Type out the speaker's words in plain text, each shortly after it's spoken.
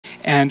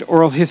and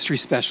oral history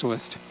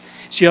specialist.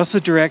 She also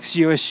directs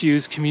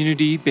USU's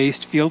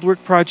community-based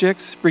fieldwork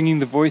projects, bringing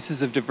the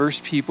voices of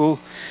diverse people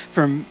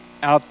from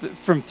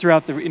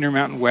throughout the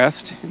Intermountain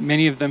West,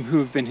 many of them who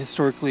have been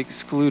historically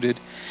excluded,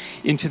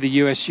 into the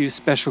USU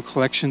special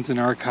collections and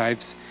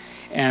archives.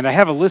 And I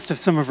have a list of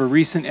some of her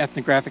recent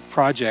ethnographic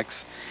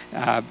projects,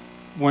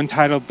 one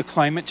titled The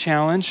Climate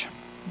Challenge,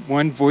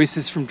 one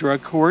Voices from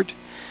Drug Court,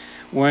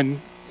 one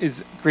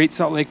is Great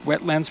Salt Lake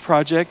Wetlands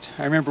Project.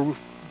 I remember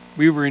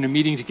we were in a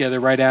meeting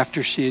together right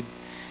after she had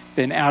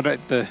been out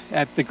at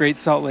the Great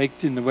Salt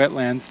Lake in the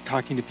wetlands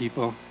talking to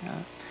people.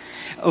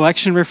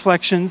 Election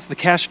Reflections, the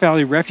Cache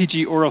Valley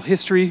Refugee Oral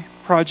History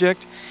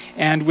Project,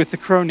 and with the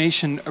Crow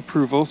Nation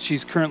approval,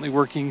 she's currently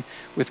working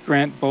with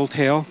Grant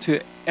Bulltail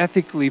to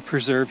ethically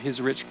preserve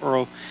his rich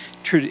oral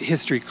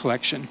history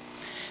collection.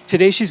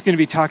 Today she's going to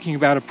be talking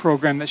about a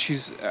program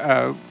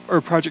that or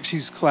a project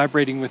she's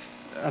collaborating with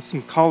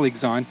some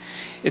colleagues on.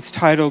 It's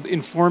titled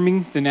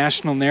Informing the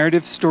National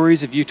Narrative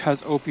Stories of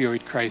Utah's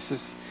Opioid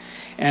Crisis.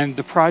 And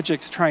the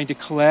project's trying to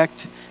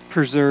collect,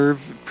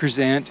 preserve,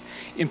 present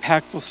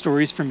impactful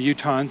stories from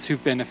Utahns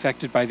who've been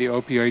affected by the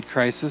opioid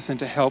crisis and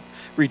to help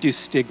reduce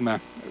stigma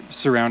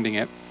surrounding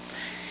it.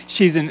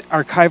 She's an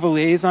archival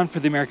liaison for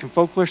the American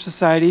Folklore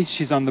Society.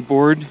 She's on the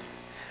board,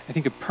 I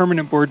think a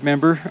permanent board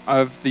member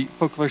of the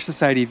Folklore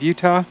Society of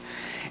Utah,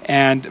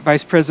 and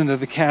vice president of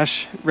the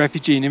Cache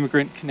Refugee and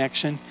Immigrant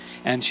Connection.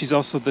 And she's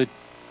also the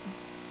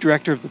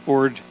director of the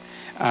board,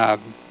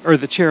 or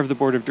the chair of the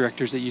board of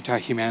directors at Utah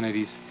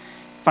Humanities.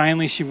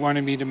 Finally, she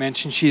wanted me to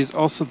mention she is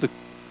also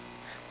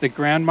the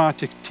grandma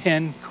to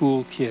 10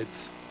 cool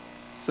kids.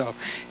 So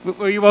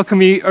will you welcome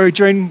me, or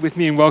join with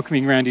me in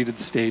welcoming Randy to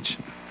the stage?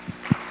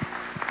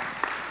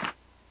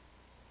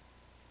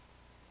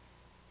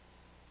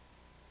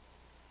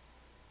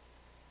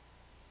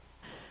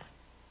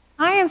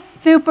 I am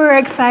super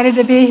excited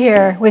to be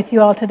here with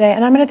you all today,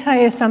 and I'm going to tell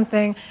you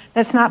something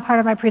that's not part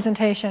of my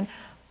presentation.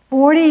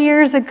 40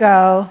 years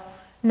ago,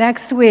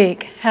 next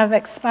week, have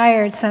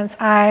expired since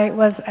I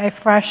was a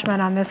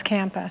freshman on this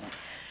campus.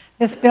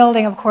 This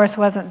building, of course,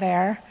 wasn't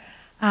there,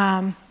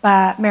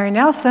 but Mary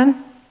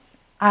Nelson,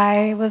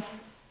 I was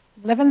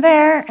living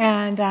there,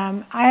 and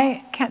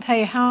I can't tell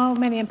you how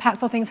many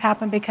impactful things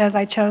happened because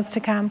I chose to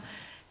come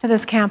to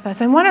this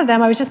campus. And one of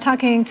them, I was just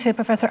talking to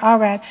Professor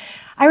Allred.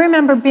 I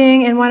remember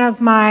being in one of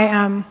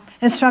my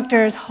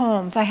instructor's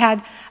homes. I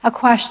had a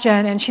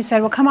question, and she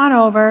said, well, come on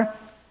over.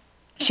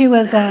 She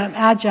was an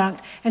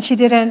adjunct, and she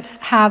didn't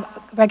have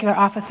regular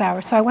office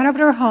hours. So I went over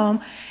to her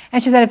home,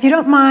 and she said, if you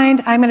don't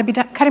mind, I'm going to be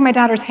cutting my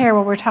daughter's hair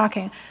while we're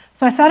talking.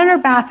 So I sat in her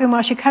bathroom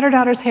while she cut her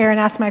daughter's hair and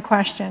asked my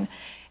question.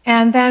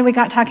 And then we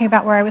got talking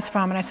about where I was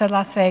from, and I said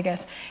Las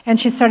Vegas. And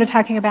she started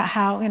talking about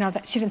how,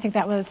 that she didn't think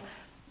that was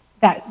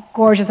that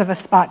gorgeous of a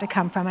spot to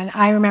come from. And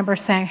I remember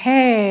saying,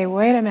 hey,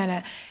 wait a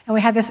minute. And we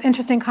had this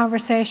interesting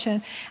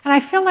conversation. And I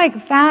feel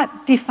like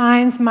that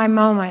defines my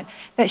moment,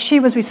 that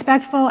she was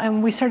respectful,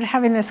 and we started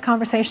having this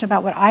conversation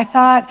about what I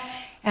thought.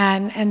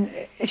 And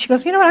she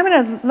goes, you know what, I'm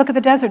going to look at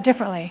the desert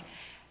differently.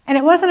 And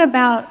it wasn't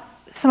about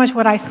so much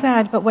what I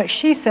said, but what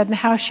she said and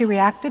how she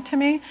reacted to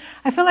me.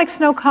 I feel like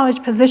Snow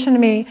College positioned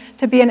me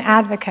to be an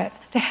advocate,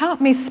 to help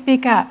me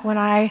speak up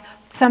when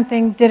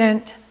something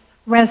didn't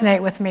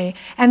resonate with me,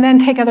 and then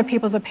take other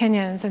people's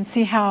opinions and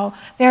see how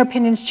their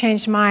opinions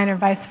changed mine and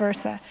vice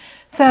versa.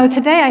 So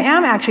today I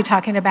am actually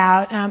talking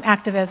about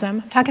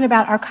activism, talking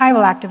about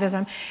archival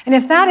activism. And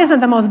if that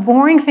isn't the most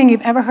boring thing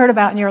you've ever heard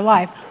about in your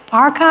life,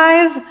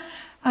 archives,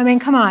 I mean,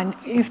 come on.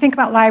 You think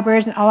about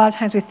libraries, and a lot of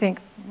times we think,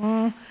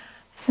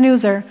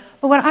 snoozer.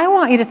 But what I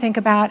want you to think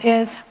about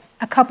is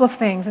a couple of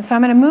things. And so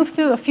I'm going to move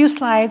through a few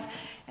slides,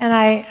 and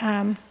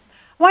I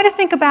want to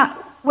think about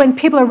when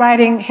people are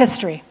writing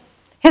history.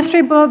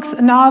 History books,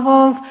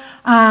 novels,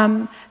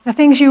 the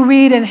things you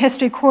read in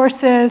history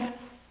courses,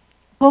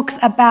 books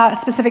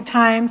about specific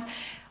times.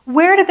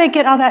 Where did they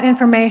get all that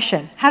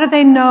information? How did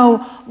they know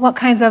what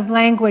kinds of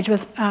language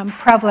was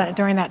prevalent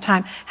during that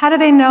time? How do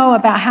they know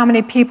about how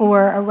many people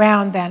were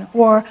around then?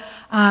 Or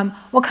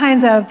what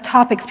kinds of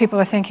topics people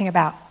are thinking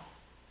about?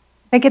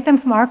 They get them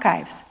from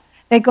archives.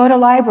 They go to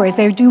libraries.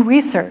 They do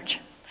research.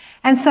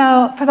 And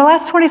so for the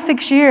last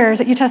 26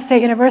 years at Utah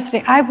State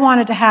University, I've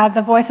wanted to have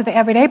the voice of the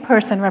everyday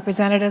person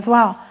represented as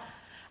well.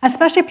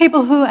 Especially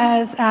people who,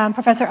 as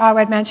Professor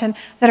Allred mentioned,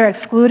 that are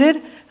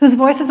excluded, whose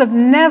voices have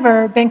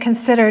never been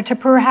considered to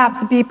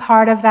perhaps be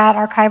part of that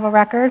archival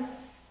record.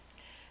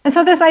 And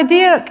so this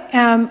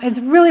idea is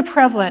really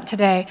prevalent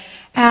today,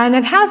 and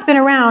it has been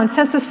around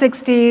since the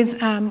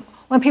 60s,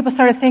 when people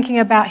started thinking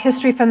about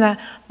history from the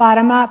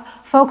bottom up.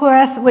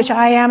 Folklorists, which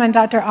I am, and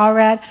Dr.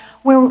 Allred,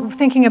 we're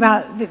thinking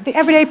about the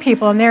everyday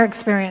people and their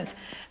experience.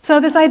 So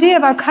this idea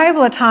of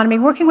archival autonomy,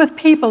 working with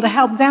people to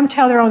help them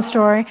tell their own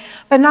story,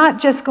 but not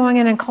just going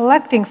in and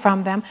collecting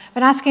from them,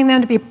 but asking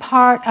them to be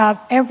part of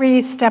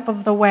every step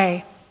of the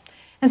way.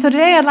 And so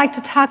today I'd like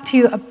to talk to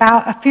you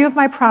about a few of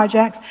my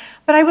projects,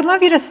 but I would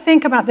love you to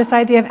think about this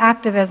idea of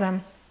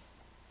activism.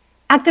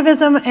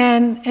 Activism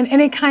in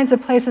any kinds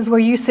of places where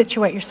you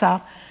situate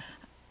yourself.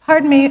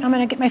 Pardon me, I'm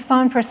going to get my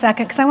phone for a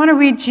second because I want to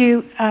read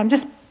you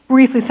just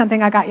briefly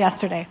something I got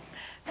yesterday.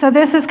 So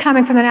this is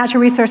coming from the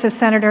Natural Resources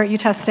Center at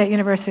Utah State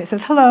University. It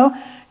says, hello,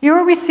 you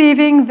are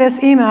receiving this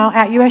email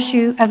at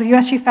USU as a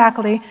USU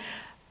faculty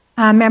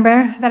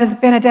member that has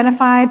been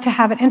identified to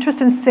have an interest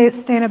in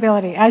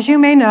sustainability. As you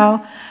may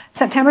know,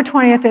 September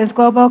 20th is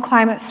Global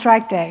Climate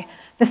Strike Day.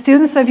 The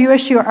students of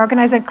USU are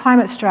organizing a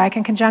climate strike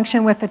in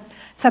conjunction with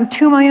some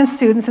 2 million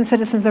students and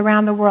citizens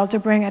around the world to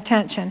bring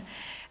attention.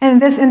 And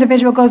this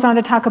individual goes on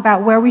to talk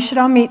about where we should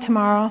all meet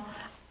tomorrow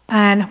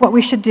and what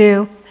we should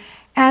do.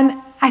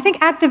 And I think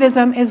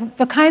activism is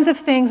the kinds of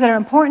things that are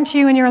important to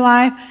you in your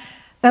life.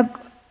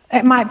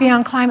 It might be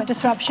on climate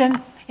disruption.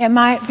 It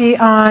might be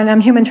on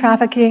human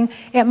trafficking.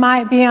 It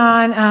might be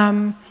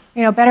on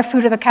better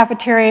food at the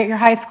cafeteria at your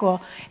high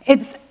school.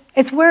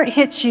 It's where it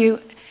hits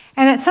you.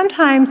 And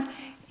sometimes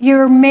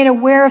you're made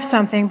aware of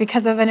something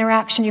because of an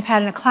interaction you've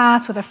had in a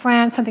class with a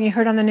friend, something you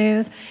heard on the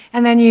news,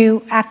 and then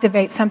you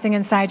activate something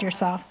inside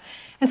yourself.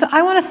 And so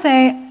I want to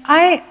say,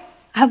 I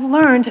have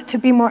learned to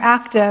be more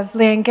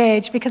actively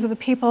engaged because of the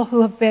people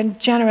who have been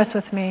generous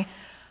with me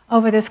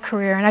over this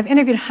career. And I've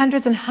interviewed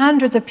hundreds and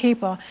hundreds of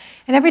people.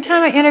 And every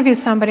time I interview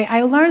somebody,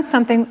 I learn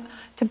something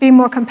to be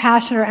more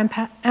compassionate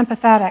or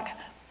empathetic.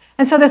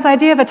 And so this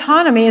idea of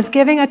autonomy is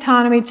giving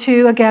autonomy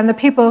to, again, the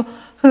people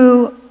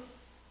who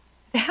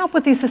help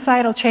with these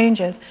societal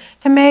changes,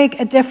 to make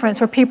a difference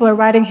where people are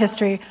writing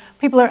history,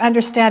 people are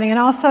understanding, and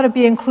also to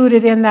be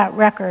included in that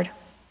record.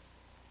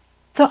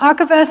 So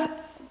archivists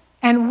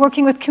and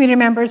working with community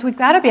members, we've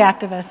got to be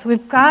activists.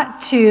 We've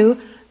got to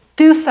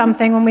do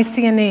something when we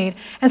see a need.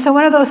 And so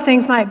one of those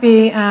things might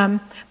be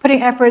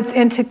putting efforts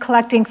into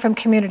collecting from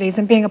communities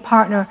and being a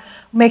partner,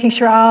 making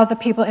sure all the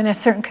people in a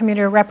certain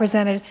community are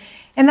represented.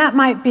 And that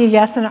might be,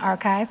 yes, in an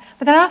archive,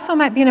 but that also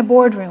might be in a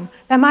boardroom.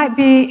 That might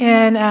be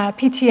in a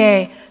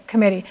PTA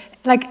committee.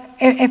 Like,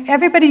 if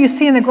everybody you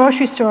see in the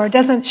grocery store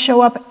doesn't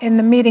show up in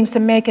the meetings to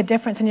make a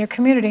difference in your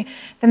community,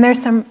 then there's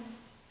some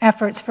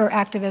efforts for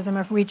activism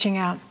of reaching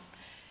out.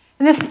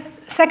 And this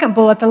second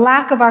bullet, the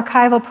lack of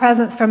archival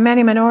presence for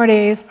many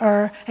minorities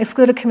or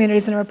excluded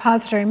communities in a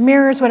repository,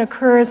 mirrors what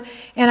occurs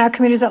in our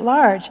communities at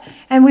large.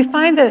 And we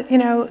find that,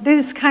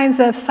 these kinds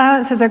of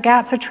silences or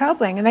gaps are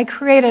troubling, and they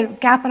create a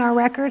gap in our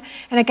record,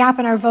 and a gap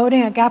in our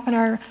voting, a gap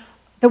in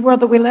the world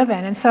that we live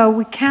in. And so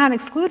we can't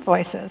exclude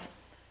voices.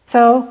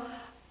 So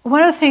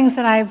one of the things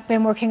that I've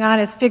been working on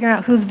is figuring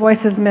out whose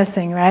voice is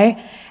missing, right?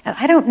 And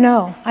I don't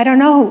know.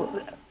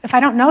 If I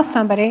don't know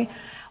somebody.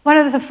 One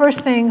of the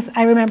first things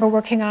I remember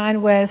working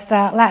on was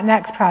the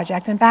Latinx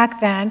Project. And back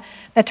then,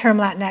 the term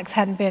Latinx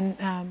hadn't been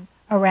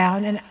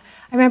around. And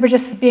I remember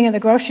just being in the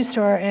grocery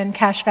store in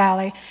Cache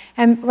Valley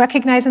and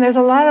recognizing there's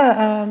a lot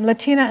of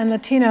Latina and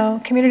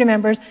Latino community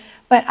members,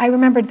 but I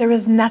remembered there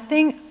was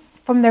nothing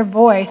from their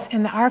voice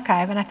in the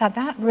archive. And I thought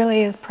that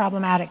really is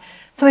problematic.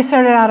 So we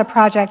started out a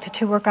project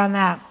to work on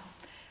that.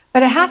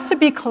 But it has to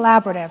be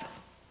collaborative.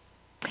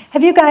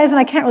 Have you guys, and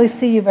I can't really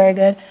see you very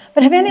good,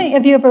 but have any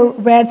of you ever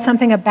read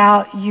something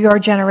about your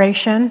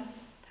generation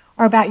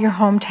or about your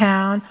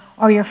hometown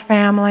or your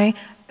family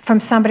from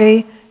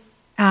somebody,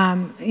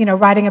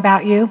 writing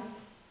about you?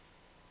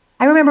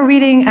 I remember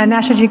reading a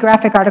National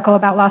Geographic article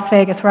about Las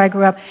Vegas, where I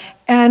grew up,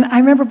 and I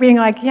remember being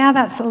like, yeah,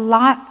 that's a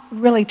lot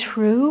really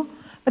true,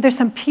 but there's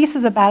some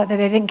pieces about it that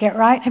they didn't get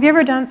right. Have you ever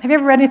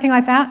read anything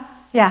like that?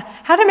 Yeah.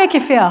 How did it make you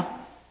feel?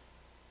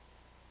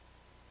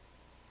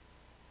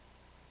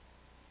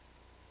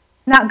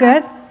 Not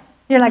good?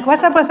 You're like,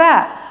 what's up with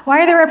that?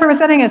 Why are they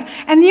representing us?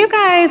 And you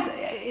guys,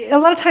 a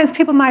lot of times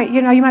people might,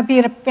 you might be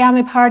at a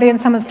family party and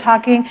someone's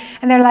talking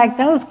and they're like,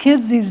 those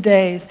kids these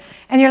days.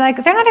 And you're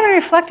like, they're not even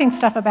reflecting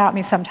stuff about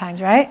me sometimes,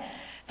 right?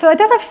 So it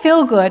doesn't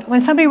feel good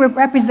when somebody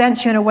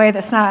represents you in a way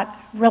that's not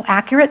real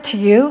accurate to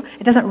you.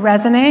 It doesn't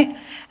resonate.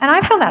 And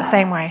I feel that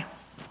same way.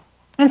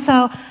 And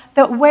so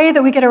the way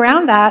that we get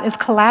around that is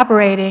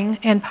collaborating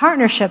in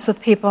partnerships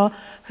with people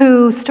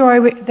whose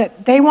story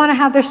that they want to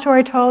have their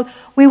story told,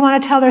 we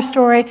want to tell their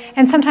story,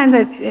 and sometimes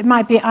it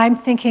might be I'm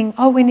thinking,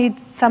 oh, we need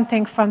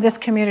something from this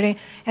community,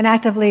 and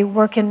actively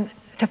working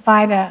to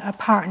find a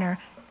partner.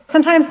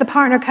 Sometimes the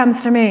partner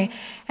comes to me.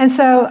 And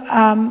so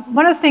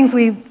one of the things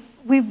we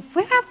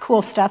have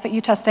cool stuff at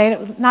Utah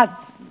State,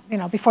 not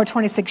before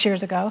 26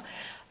 years ago,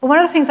 but one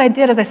of the things I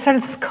did is I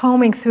started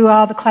combing through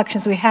all the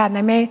collections we had,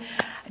 and I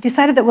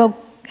decided that we'll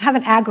have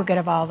an aggregate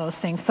of all those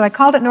things. So I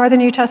called it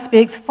Northern Utah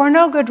Speaks for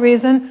no good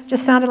reason,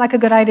 just sounded like a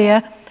good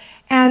idea.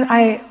 And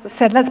I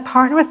said, let's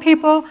partner with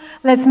people,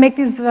 let's make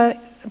these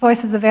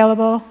voices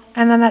available,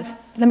 and then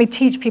let me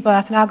teach people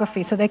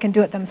ethnography so they can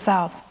do it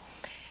themselves.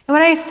 And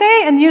when I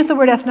say and use the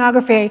word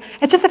ethnography,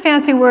 it's just a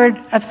fancy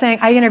word of saying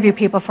I interview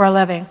people for a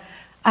living.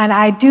 And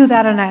I do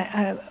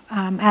that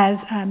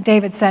as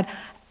David said,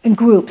 in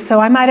groups. So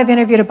I might have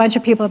interviewed a bunch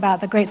of people about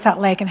the Great Salt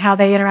Lake and how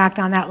they interact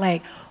on that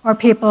lake, or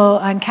people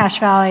in Cache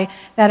Valley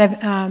that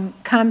have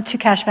come to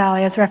Cache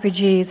Valley as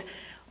refugees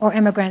or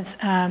immigrants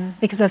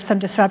because of some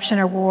disruption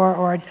or war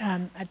or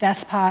a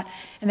despot,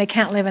 and they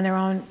can't live in their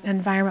own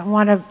environment. I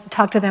want to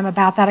talk to them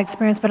about that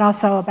experience, but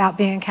also about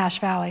being in Cache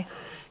Valley,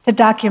 to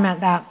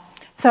document that.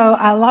 So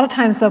a lot of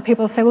times, though,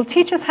 people say, well,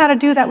 teach us how to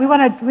do that. We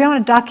want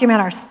to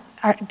document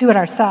do it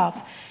ourselves.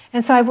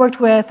 And so I've worked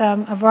with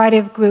a variety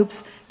of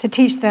groups to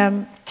teach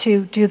them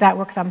to do that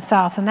work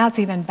themselves, and that's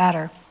even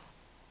better.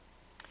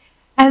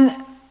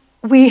 And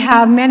we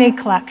have many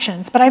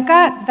collections, but I've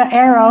got the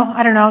arrow,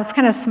 I don't know, it's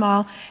kind of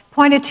small,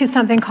 pointed to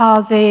something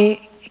called the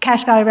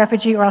Cache Valley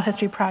Refugee Oral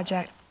History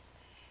Project.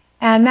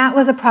 And that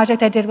was a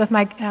project I did with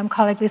my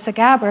colleague Lisa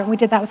Gabbert. We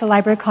did that with the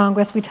Library of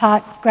Congress. We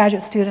taught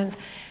graduate students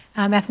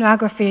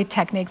ethnography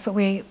techniques, but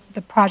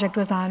the project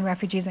was on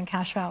refugees in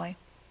Cache Valley.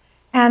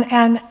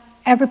 And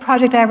every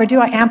project I ever do,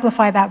 I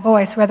amplify that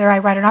voice, whether I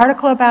write an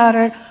article about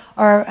it,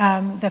 or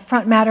the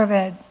front matter of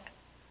a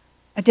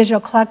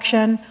digital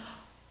collection,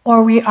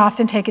 or we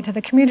often take it to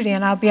the community,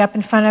 and I'll be up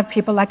in front of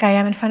people like I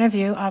am in front of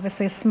you,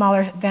 obviously a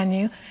smaller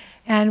venue,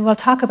 and we'll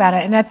talk about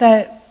it. And at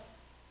the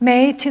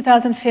May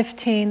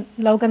 2015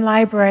 Logan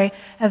Library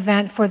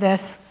event for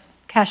this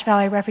Cache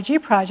Valley Refugee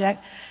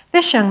Project,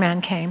 this young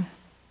man came.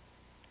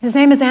 His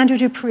name is Andrew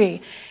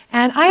Dupree.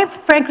 And I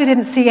frankly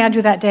didn't see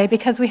Andrew that day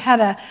because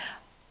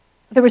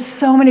there were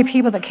so many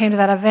people that came to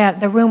that event.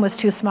 The room was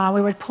too small. We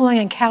were pulling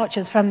in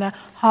couches from the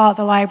hall of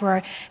the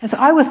library. And so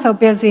I was so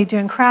busy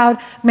doing crowd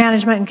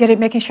management and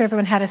making sure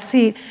everyone had a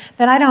seat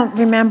that I don't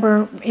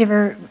remember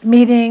either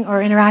meeting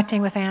or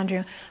interacting with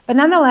Andrew. But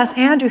nonetheless,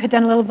 Andrew had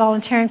done a little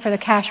volunteering for the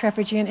Cache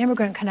Refugee and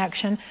Immigrant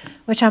Connection,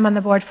 which I'm on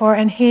the board for,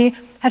 and he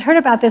had heard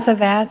about this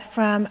event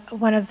from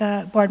one of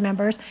the board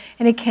members,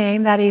 and he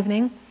came that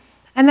evening.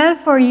 And then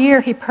for a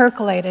year, he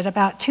percolated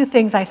about two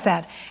things I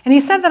said. And he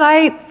said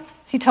that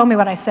he told me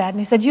what I said, and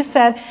he said, you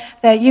said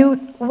that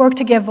you work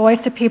to give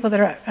voice to people that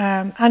are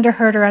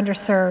underheard or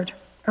underserved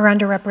or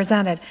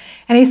underrepresented.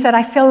 And he said,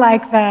 I feel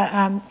like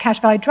the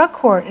Cache Valley Drug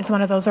Court is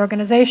one of those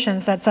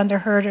organizations that's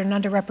underheard and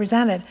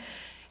underrepresented,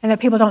 and that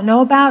people don't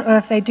know about, or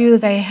if they do,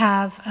 they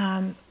have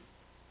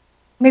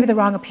maybe the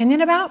wrong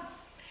opinion about.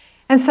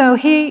 And so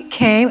he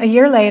came a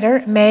year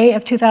later, May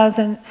of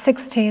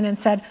 2016, and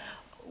said,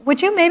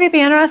 would you maybe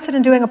be interested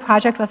in doing a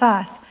project with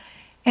us?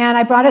 And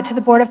I brought it to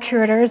the Board of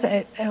Curators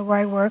where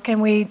I work,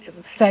 and we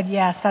said,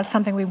 yes, that's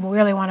something we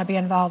really want to be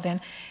involved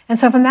in. And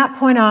so from that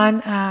point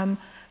on,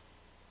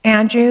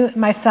 Andrew,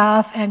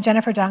 myself, and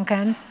Jennifer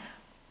Duncan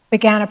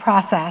began a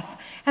process.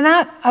 And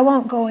that, I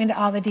won't go into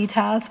all the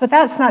details, but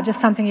that's not just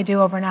something you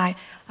do overnight.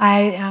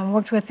 I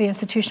worked with the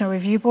Institutional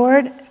Review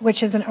Board,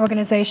 which is an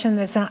organization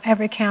that's on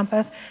every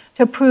campus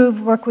to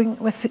approve working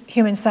with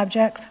human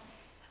subjects.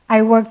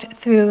 I worked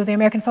through the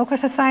American Folklore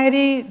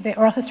Society, the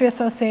Oral History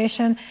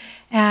Association,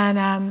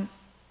 and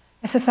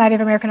the Society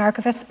of American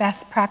Archivists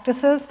Best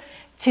Practices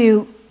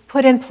to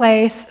put in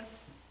place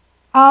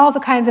all the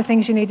kinds of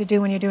things you need to do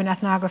when you're doing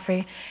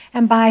ethnography.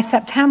 And by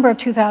September of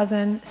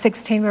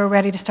 2016, we were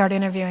ready to start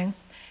interviewing.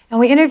 And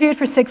we interviewed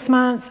for 6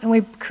 months, and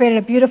we created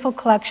a beautiful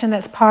collection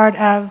that's part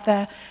of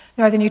the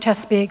Northern Utah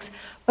Speaks.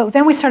 But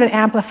then we started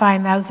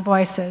amplifying those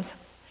voices.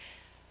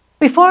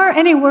 Before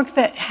any work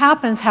that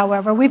happens,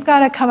 however, we've got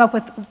to come up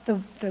with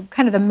the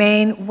kind of the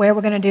main where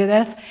we're going to do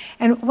this.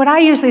 And what I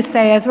usually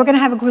say is we're going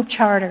to have a group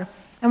charter,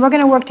 and we're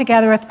going to work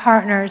together with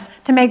partners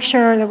to make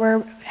sure that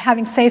we're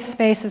having safe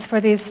spaces for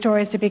these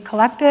stories to be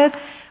collected.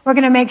 We're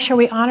going to make sure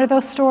we honor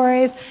those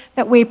stories,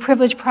 that we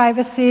privilege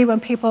privacy when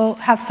people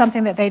have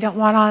something that they don't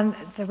want on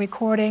the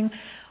recording.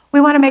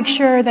 We want to make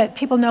sure that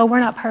people know we're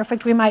not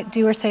perfect. We might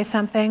do or say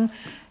something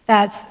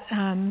that's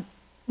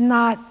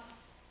not,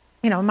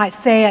 might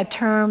say a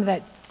term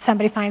that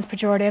somebody finds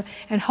pejorative,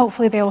 and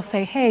hopefully they will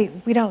say, hey,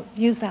 we don't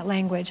use that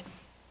language.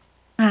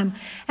 And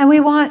we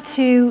want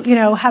to,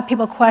 have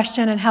people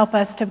question and help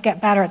us to get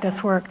better at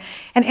this work.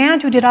 And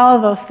Andrew did all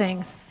of those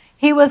things.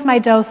 He was my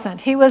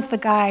docent. He was the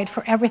guide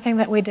for everything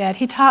that we did.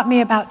 He taught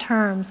me about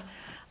terms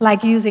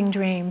like using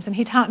dreams, and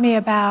he taught me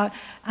about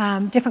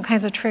different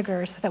kinds of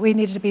triggers that we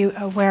needed to be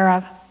aware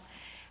of.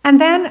 And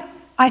then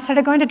I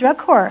started going to drug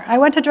court. I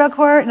went to drug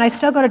court, and I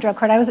still go to drug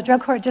court. I was at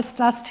drug court just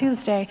last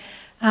Tuesday.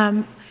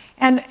 And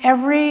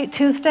every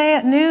Tuesday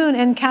at noon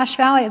in Cache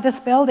Valley at this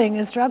building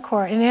is drug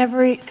court.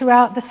 And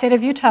throughout the state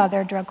of Utah,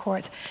 there are drug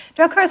courts.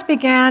 Drug courts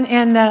began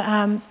in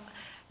the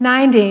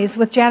 90s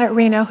with Janet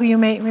Reno, who you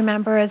may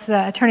remember as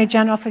the Attorney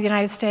General for the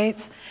United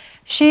States.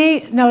 She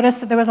noticed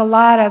that there was a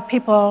lot of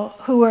people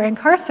who were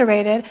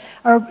incarcerated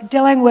or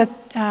dealing with,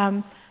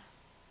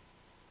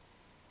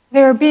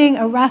 they were being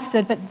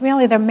arrested, but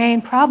really their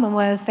main problem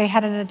was they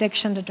had an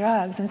addiction to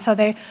drugs. And so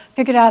they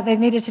figured out they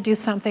needed to do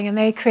something, and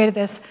they created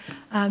this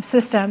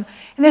system.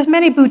 And there's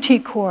many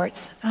boutique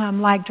courts,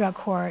 like drug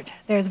court.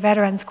 There's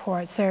veterans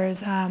courts.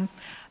 There's a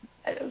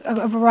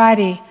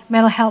variety,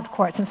 mental health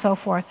courts, and so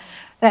forth,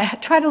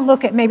 that try to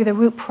look at maybe the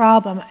root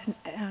problem.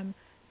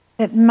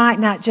 It might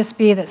not just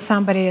be that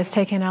somebody is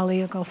taking an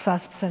illegal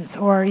substance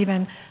or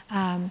even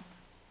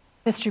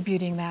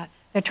distributing that.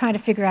 They're trying to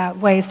figure out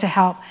ways to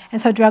help.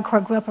 And so drug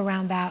court grew up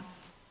around that.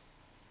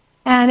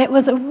 And it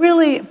was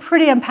really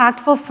pretty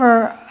impactful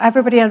for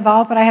everybody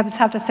involved, but I just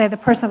have to say the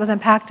person that was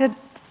impacted,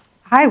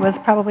 I was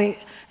probably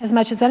as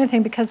much as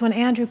anything, because when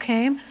Andrew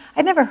came,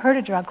 I'd never heard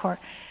of drug court.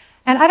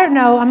 And I don't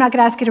know, I'm not going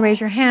to ask you to raise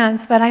your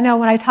hands, but I know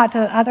when I talk to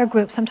other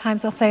groups,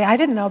 sometimes they'll say, I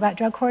didn't know about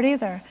drug court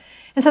either.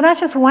 And so that's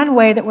just one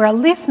way that we're at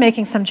least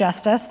making some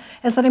justice,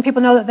 is letting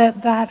people know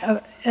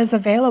that is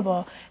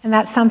available, and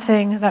that's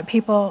something that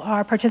people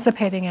are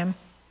participating in.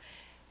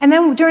 And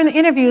then during the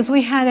interviews,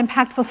 we had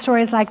impactful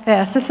stories like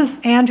this. This is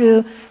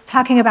Andrew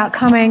talking about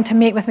coming to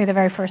meet with me the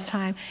very first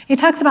time. He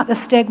talks about the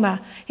stigma.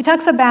 He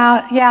talks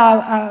about,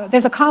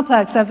 there's a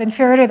complex of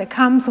inferiority that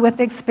comes with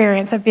the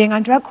experience of being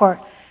on drug court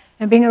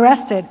and being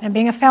arrested and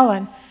being a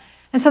felon.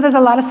 And so there's a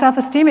lot of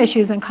self-esteem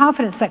issues and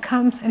confidence that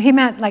comes, and he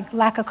meant like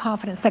lack of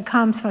confidence that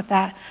comes with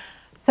that.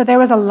 So there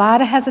was a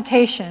lot of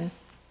hesitation,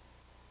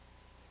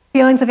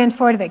 feelings of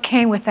inferiority that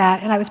came with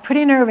that, and I was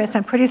pretty nervous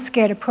and pretty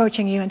scared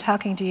approaching you and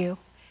talking to you.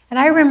 And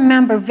I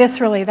remember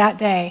viscerally that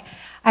day,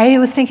 I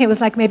was thinking it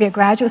was like maybe a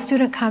graduate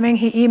student coming.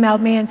 He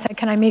emailed me and said,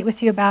 can I meet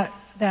with you about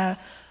the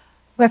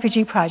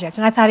Refugee Project?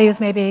 And I thought he was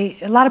maybe,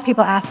 a lot of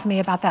people asked me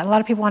about that. A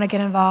lot of people want to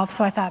get involved,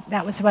 so I thought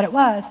that was what it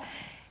was.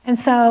 And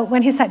so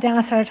when he sat down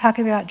and started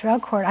talking about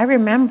drug court, I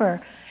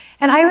remember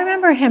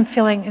him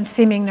feeling and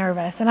seeming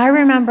nervous. And I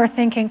remember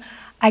thinking,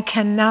 I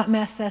cannot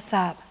mess this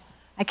up.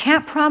 I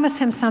can't promise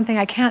him something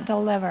I can't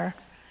deliver.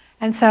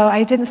 And so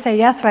I didn't say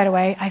yes right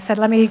away. I said,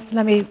 let me,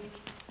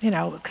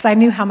 because I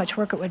knew how much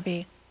work it would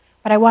be.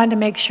 But I wanted to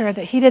make sure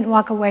that he didn't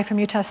walk away from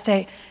Utah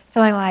State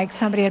feeling like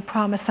somebody had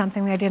promised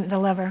something they didn't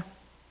deliver.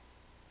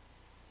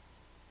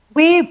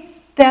 We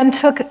then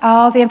took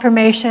all the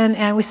information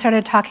and we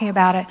started talking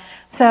about it.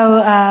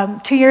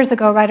 So 2 years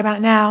ago, right about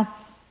now,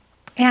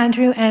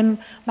 Andrew and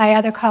my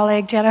other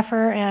colleague,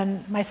 Jennifer,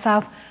 and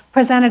myself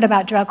presented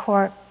about drug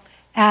court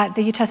at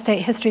the Utah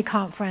State History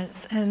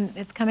Conference. And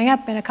it's coming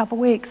up in a couple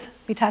weeks.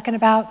 We'll be talking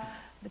about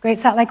the Great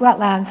Salt Lake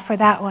Wetlands for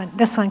that one,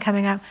 this one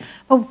coming up.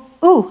 Oh,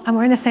 ooh, I'm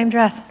wearing the same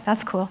dress.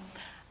 That's cool.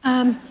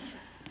 That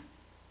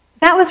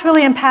was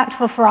really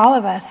impactful for all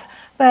of us,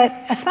 but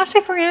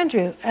especially for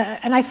Andrew.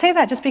 And I say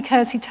that just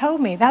because he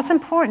told me. That's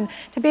important,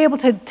 to be able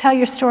to tell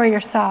your story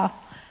yourself.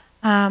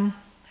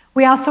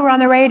 We also were on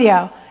the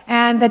radio,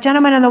 and the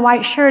gentleman in the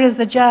white shirt is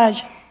the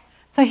judge.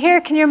 So here,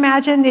 can you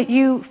imagine that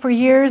you, for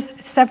years,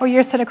 several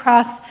years, sit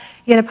across,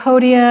 you had a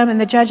podium, and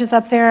the judge is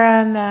up there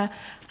on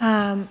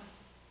the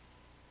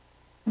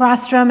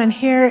rostrum, and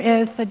here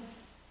is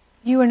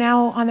you are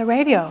now on the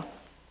radio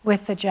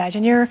with the judge,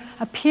 and you're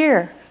a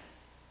peer.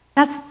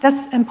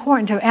 That's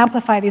important to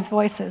amplify these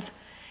voices.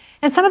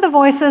 And some of the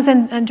voices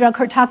in drug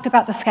court talked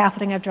about the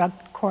scaffolding of drug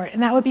court,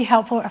 and that would be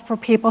helpful for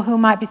people who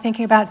might be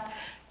thinking about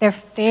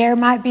they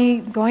might be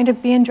going to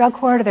be in drug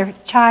court or their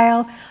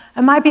child.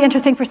 It might be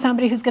interesting for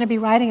somebody who's going to be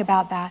writing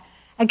about that.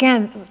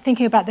 Again,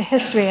 thinking about the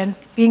history and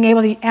being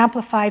able to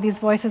amplify these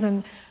voices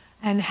and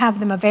have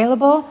them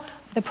available,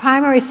 the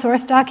primary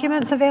source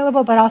documents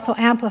available, but also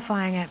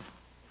amplifying it.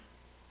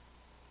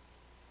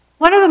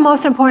 One of the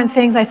most important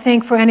things, I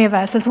think, for any of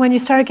us is when you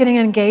start getting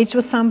engaged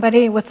with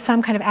somebody with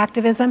some kind of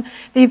activism,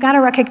 that you've got to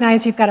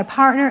recognize you've got a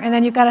partner, and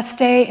then you've got to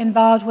stay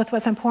involved with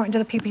what's important to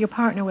the people you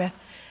partner with.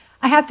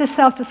 I have to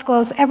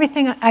self-disclose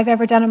everything I've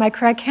ever done in my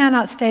career. I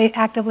cannot stay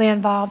actively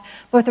involved.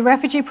 But with the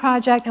Refugee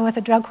Project and with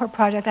the Drug Court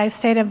Project, I've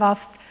stayed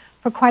involved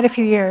for quite a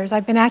few years.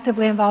 I've been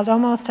actively involved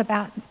almost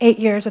about 8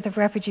 years with the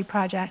Refugee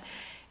Project.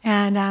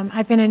 And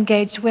I've been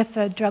engaged with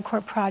the Drug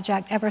Court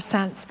Project ever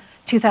since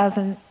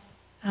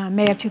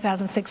May of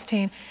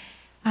 2016.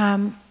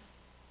 And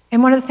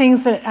one of the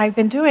things that I've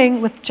been doing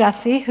with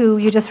Jessie, who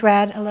you just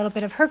read a little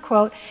bit of her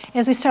quote,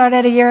 is we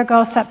started a year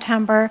ago,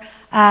 September,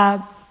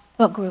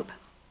 book group.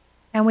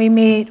 And we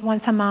meet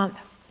once a month.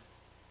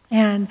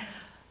 And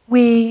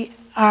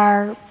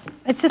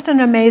it's just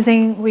an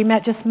amazing, we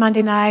met just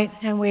Monday night,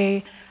 and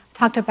we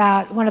talked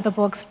about one of the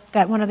books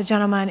that one of the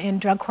gentlemen in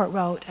drug court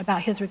wrote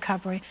about his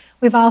recovery.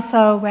 We've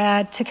also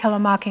read To Kill a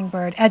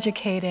Mockingbird,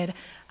 Educated,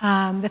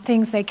 The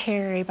Things They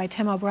Carry by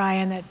Tim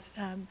O'Brien that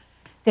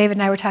David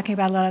and I were talking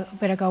about a little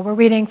bit ago. We're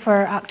reading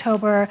for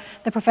October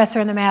The Professor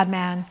and the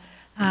Madman,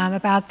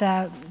 about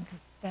the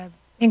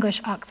English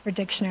Oxford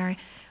Dictionary.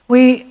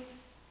 We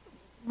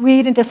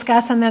read and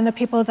discuss, and then the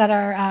people that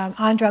are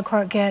on drug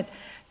court get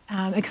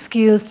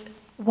excused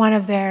one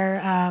of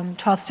their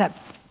 12 steps.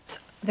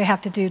 They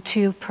have to do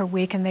 2 per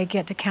week, and they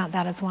get to count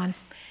that as one.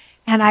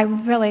 And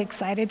I'm really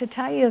excited to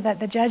tell you that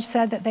the judge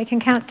said that they can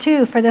count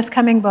 2 for this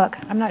coming book.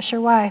 I'm not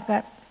sure why,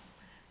 but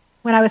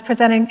when I was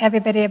presenting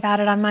everybody about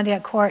it on Monday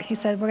at court, he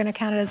said, we're going to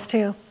count it as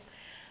 2.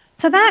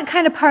 So that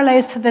kind of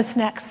parlays to this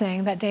next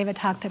thing that David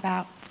talked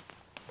about,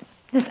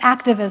 this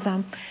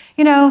activism.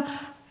 You know,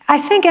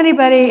 I think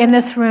anybody in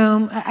this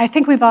room, I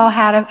think we've all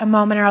had a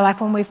moment in our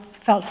life when we've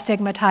felt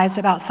stigmatized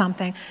about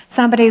something.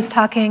 Somebody's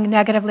talking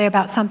negatively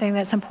about something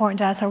that's important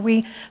to us, or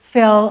we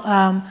feel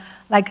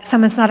like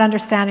someone's not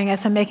understanding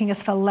us and making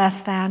us feel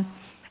less than.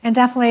 And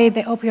definitely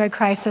the opioid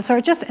crisis,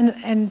 or just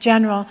in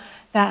general,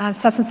 that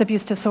substance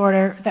abuse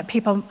disorder that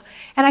people,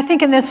 and I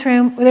think in this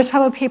room, there's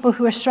probably people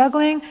who are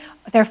struggling,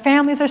 their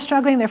families are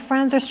struggling, their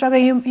friends are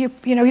struggling.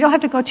 You know, you don't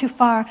have to go too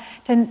far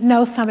to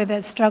know somebody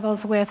that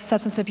struggles with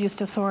substance abuse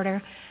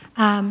disorder.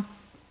 And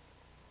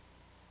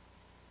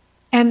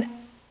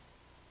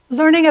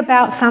learning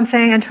about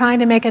something and trying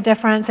to make a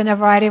difference in a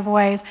variety of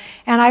ways.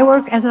 And I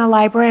work as in a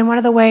library, and one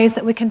of the ways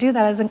that we can do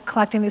that is in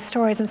collecting these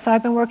stories. And so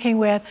I've been working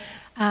with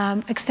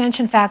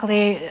extension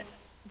faculty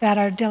that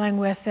are dealing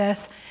with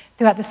this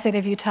throughout the state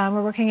of Utah. And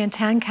we're working in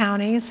 10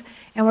 counties,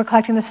 and we're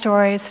collecting the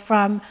stories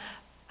from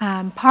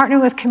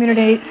partnering with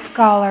community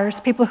scholars,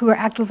 people who are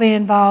actively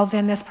involved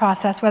in this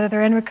process, whether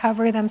they're in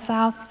recovery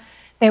themselves,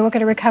 they work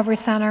at a recovery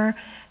center,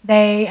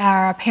 they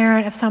are a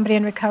parent of somebody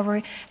in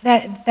recovery,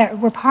 that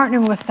we're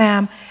partnering with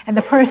them, and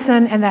the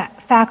person and the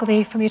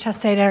faculty from Utah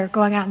State are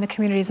going out in the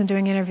communities and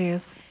doing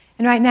interviews.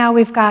 And right now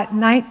we've got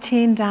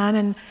 19 done,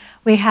 and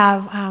we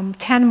have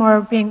 10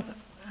 more being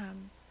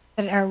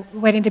that are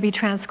waiting to be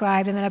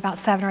transcribed, and then about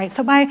 7 or 8.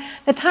 So by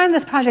the time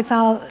this project's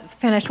all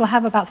finished, we'll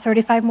have about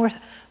 35 more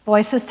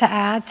voices to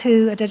add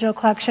to a digital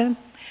collection.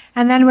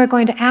 And then we're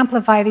going to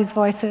amplify these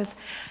voices.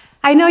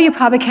 I know you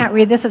probably can't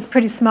read this, it's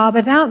pretty small,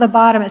 but down at the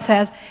bottom it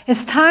says,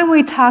 it's time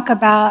we talk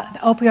about the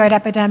opioid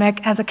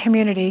epidemic as a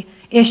community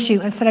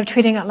issue instead of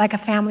treating it like a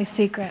family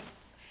secret.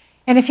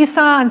 And if you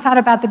saw and thought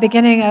about the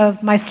beginning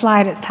of my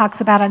slide, it talks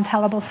about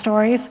untellable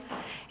stories.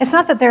 It's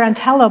not that they're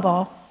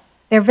untellable,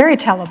 they're very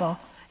tellable.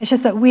 It's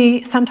just that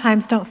we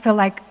sometimes don't feel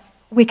like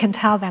we can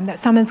tell them, that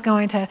someone's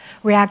going to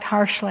react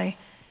harshly.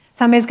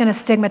 Somebody's going to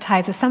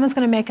stigmatize us. Someone's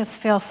going to make us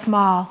feel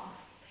small.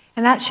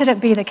 And that shouldn't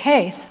be the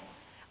case.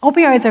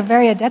 Opioids are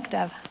very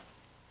addictive.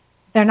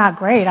 They're not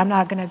great. I'm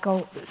not going to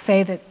go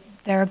say that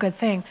they're a good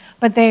thing.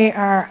 But they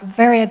are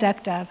very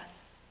addictive.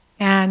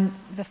 And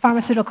the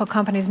pharmaceutical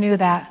companies knew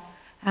that.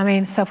 I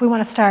mean, so if we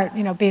want to start,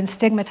 being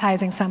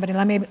stigmatizing somebody,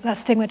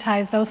 let's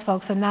stigmatize those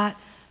folks and not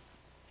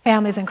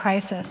families in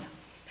crisis.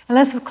 And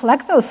let's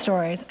collect those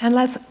stories, and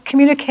let's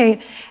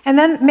communicate. And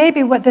then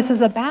maybe what this is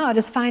about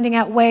is finding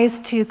out ways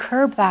to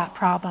curb that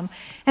problem.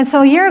 And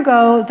so a year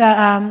ago,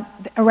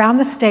 around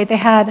the state, they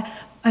had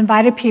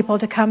invited people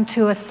to come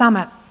to a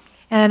summit.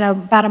 And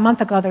about a month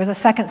ago, there was a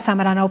second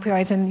summit on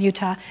opioids in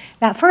Utah.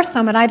 That first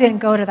summit, I didn't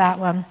go to that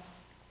one.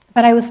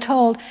 But I was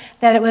told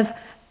that it was,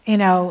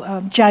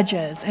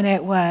 judges, and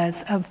it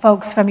was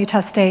folks from Utah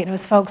State, and it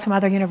was folks from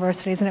other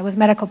universities, and it was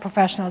medical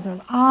professionals, and it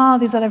was all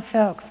these other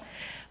folks.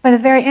 But at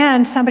the very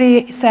end,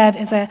 somebody said,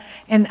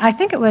 and I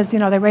think it was,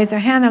 they raised their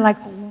hand, they're like,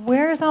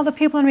 where's all the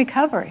people in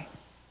recovery?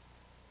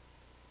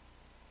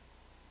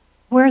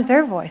 Where's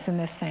their voice in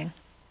this thing?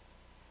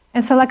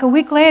 And so like a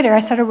week later, I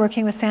started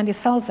working with Sandy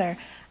Sulzer.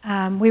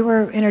 We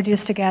were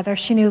introduced together.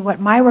 She knew what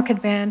my work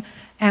had been,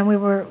 and we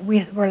were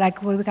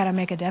like, well, we got to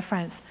make a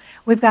difference.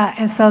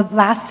 And so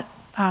last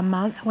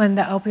month, when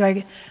the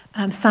opioid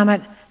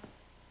summit,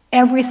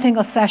 every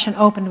single session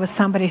opened with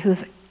somebody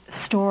whose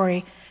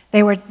story,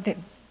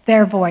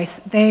 their voice,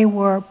 they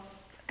were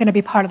going to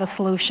be part of the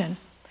solution.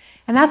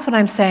 And that's what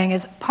I'm saying,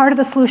 is part of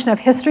the solution of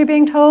history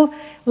being told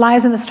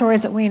lies in the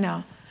stories that we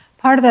know.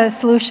 Part of the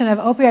solution of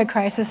opioid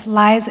crisis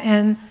lies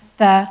in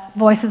the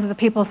voices of the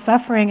people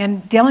suffering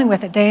and dealing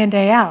with it day in,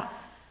 day out.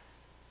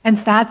 And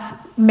that's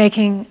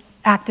making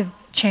active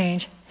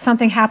change.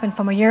 Something happened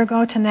from a year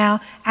ago to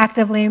now,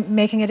 actively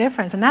making a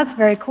difference, and that's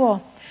very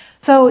cool.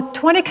 So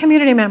 20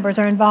 community members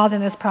are involved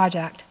in this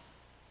project.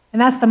 And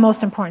that's the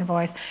most important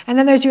voice. And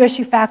then there's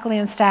USU faculty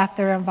and staff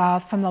that are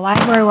involved, from the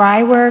library where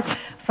I work,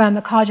 from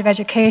the College of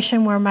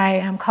Education where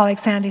my colleague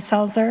Sandy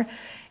Sulzer,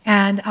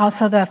 and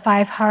also the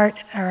 5 Heart,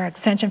 or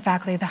extension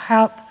faculty, the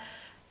HELP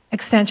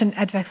Extension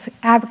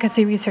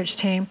Advocacy Research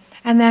Team.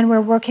 And then we're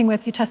working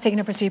with Utah State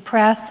University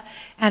Press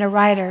and a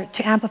writer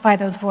to amplify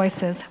those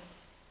voices.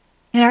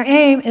 And our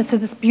aim is to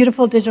this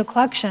beautiful digital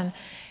collection.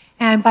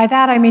 And by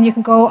that I mean you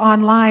can go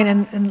online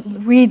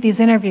and read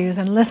these interviews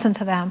and listen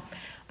to them.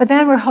 But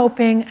then we're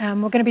hoping,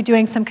 we're going to be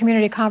doing some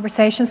community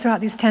conversations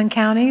throughout these 10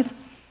 counties.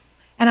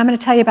 And I'm going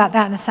to tell you about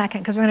that in a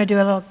second, because we're going to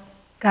do a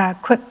little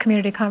quick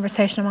community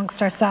conversation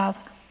amongst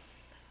ourselves.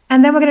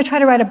 And then we're going to try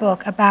to write a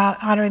book about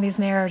honoring these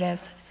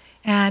narratives,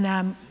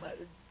 and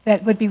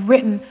that would be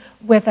written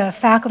with a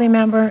faculty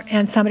member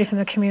and somebody from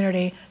the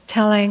community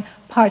telling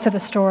parts of the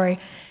story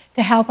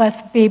to help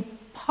us be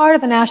part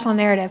of the national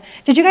narrative.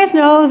 Did you guys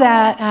know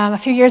that a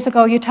few years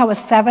ago, Utah was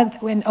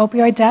 7th in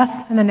opioid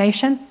deaths in the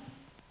nation?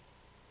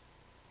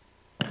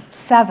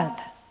 7th.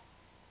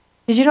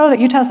 Did you know that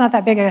Utah's not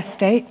that big a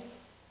state?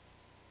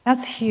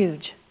 That's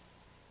huge.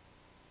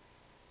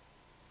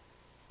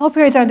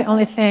 Opioids aren't the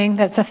only thing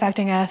that's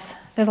affecting us.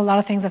 There's a lot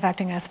of things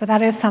affecting us, but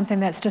that is something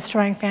that's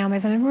destroying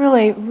families, and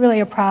really,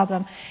 really a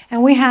problem.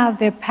 And we have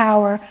the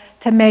power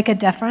to make a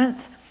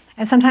difference.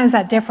 And sometimes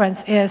that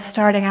difference is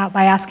starting out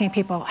by asking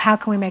people, how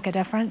can we make a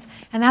difference?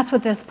 And that's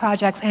what this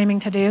project's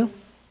aiming to do.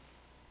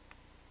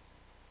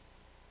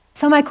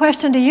 So my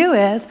question to you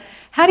is,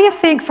 how do you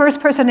think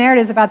first-person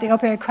narratives about the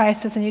opioid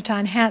crisis in Utah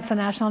enhance the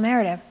national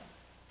narrative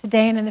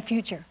today and in the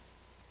future?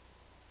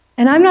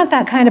 And I'm not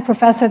that kind of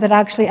professor that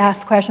actually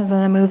asks questions and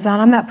then moves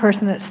on. I'm that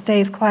person that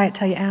stays quiet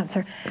till you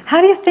answer.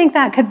 How do you think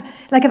that could,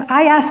 like if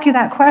I ask you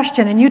that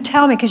question and you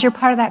tell me because you're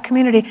part of that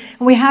community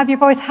and we have your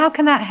voice, how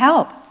can that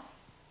help?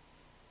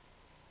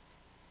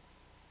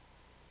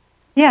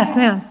 Yes,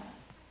 ma'am.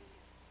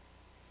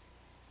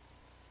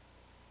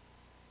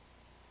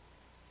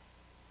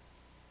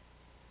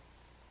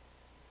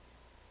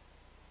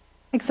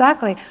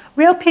 Exactly.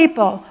 Real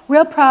people,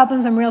 real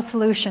problems, and real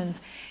solutions.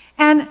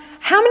 And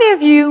how many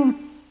of you,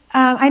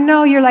 I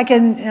know you're like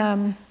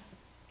in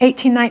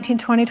 18, 19,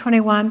 20,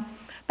 21,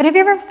 but have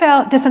you ever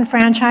felt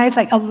disenfranchised?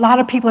 Like a lot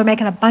of people are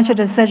making a bunch of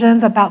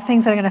decisions about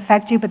things that are going to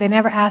affect you, but they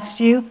never asked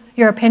you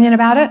your opinion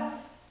about it?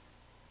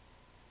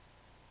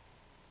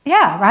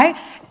 Yeah, right?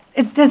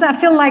 Does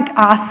that feel like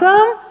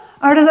awesome,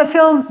 or does it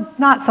feel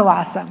not so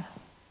awesome?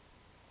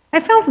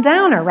 It feels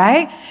downer,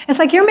 right? It's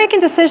like you're making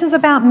decisions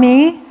about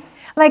me.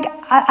 Like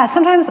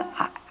sometimes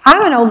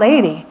I'm an old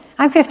lady.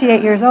 I'm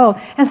 58 years old,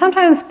 and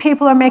sometimes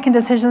people are making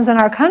decisions in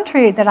our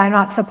country that I'm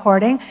not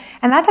supporting,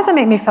 and that doesn't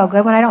make me feel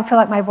good when I don't feel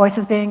like my voice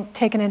is being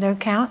taken into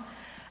account.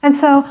 And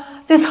so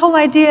this whole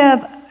idea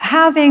of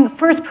having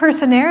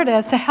first-person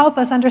narratives to help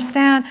us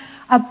understand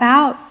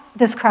about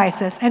this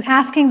crisis and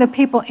asking the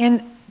people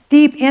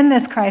deep in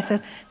this crisis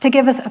to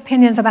give us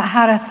opinions about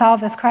how to solve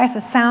this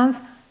crisis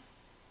sounds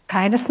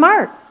kind of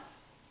smart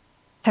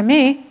to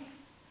me.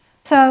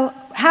 So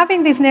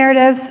having these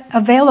narratives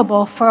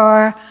available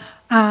for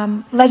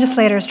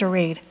legislators to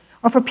read,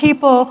 or for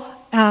people,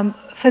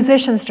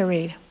 physicians to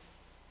read.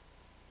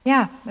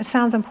 Yeah, it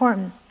sounds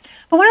important.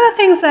 But one of the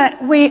things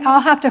that we all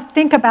have to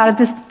think about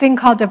is this thing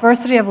called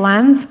diversity of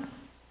lens.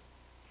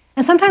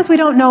 And sometimes we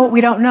don't know what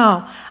we don't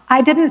know.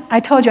 I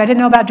told you, I didn't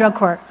know about drug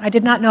court. I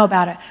did not know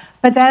about it.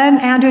 But then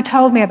Andrew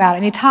told me about it,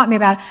 and he taught me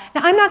about it.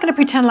 Now, I'm not going to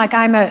pretend like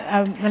I'm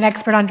an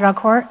expert on drug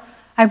court.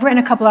 I've written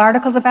a couple of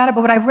articles about it, but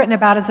what I've written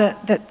about is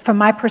that from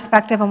my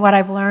perspective and what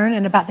I've learned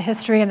and about the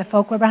history and the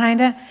folklore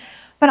behind it.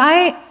 But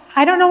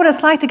I don't know what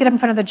it's like to get up in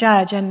front of the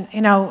judge and,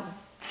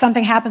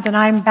 something happens and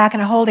I'm back in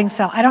a holding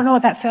cell. I don't know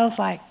what that feels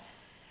like.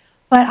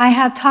 But I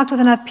have talked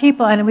with enough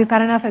people and we've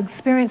got enough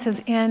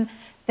experiences in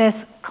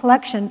this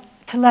collection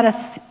to let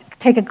us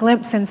take a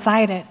glimpse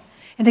inside it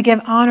and to give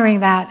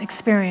honoring that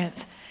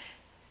experience.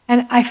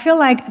 And I feel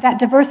like that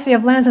diversity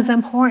of lens is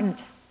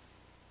important.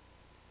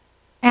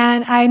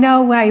 And I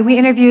know we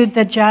interviewed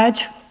the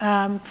judge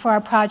for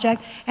our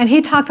project, and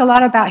he talked a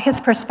lot about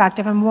his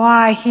perspective and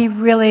why he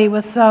really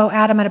was so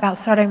adamant about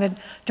starting the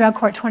drug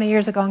court 20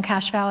 years ago in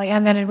Cache Valley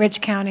and then in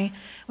Ridge County,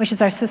 which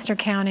is our sister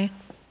county,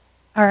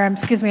 or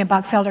excuse me, in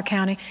Box Elder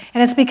County.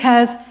 And it's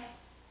because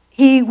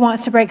he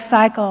wants to break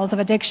cycles of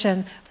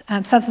addiction,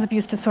 substance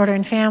abuse disorder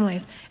in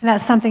families, and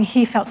that's something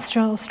he felt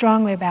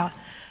strongly about.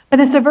 But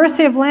this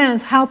diversity of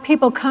lens, how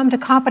people come to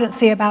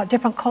competency about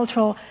different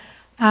cultural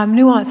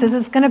nuances,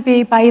 is going to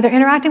be by either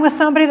interacting with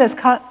somebody that's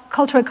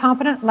culturally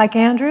competent, like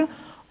Andrew,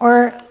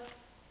 or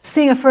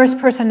seeing a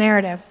first-person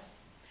narrative.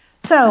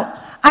 So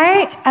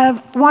I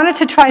wanted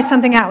to try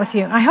something out with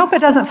you. I hope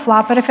it doesn't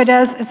flop, but if it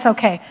does, it's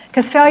okay,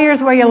 because failure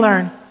is where you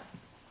learn.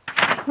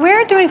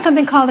 We're doing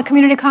something called a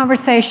community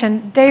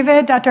conversation.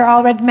 David, Dr.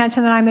 Allred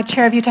mentioned that I'm the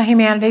chair of Utah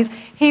Humanities.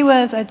 He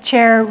was a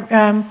chair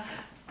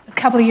a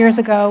couple of years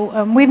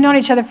ago. We've known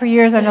each other for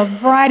years in a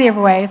variety of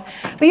ways.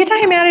 But Utah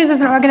Humanities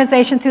is an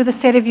organization through the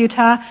state of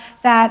Utah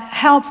that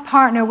helps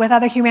partner with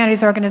other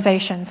humanities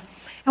organizations.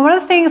 And one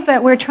of the things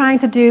that we're trying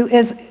to do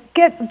is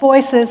get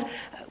voices,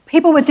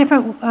 people with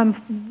different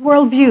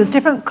worldviews,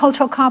 different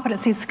cultural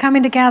competencies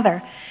coming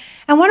together.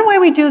 And one way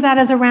we do that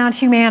is around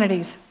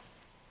humanities.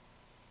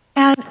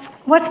 And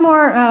what's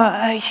more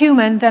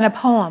human than a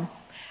poem?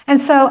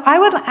 And so I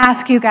would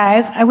ask you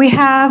guys, we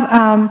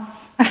have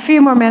a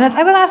few more minutes.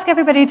 I would ask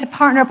everybody to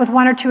partner up with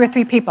 1 or 2 or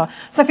 3 people.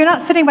 So if you're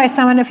not sitting by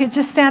someone, if you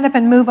just stand up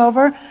and move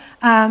over.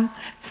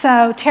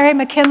 So Terry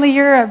McKinley,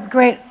 you're a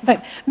great,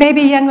 but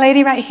maybe a young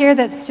lady right here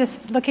that's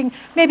just looking,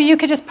 maybe you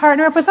could just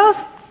partner up with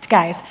those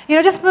guys.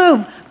 Just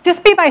move.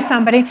 Just be by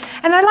somebody.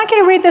 And I'd like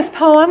you to read this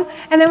poem,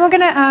 and then we're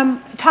going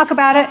to talk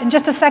about it in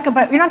just a second,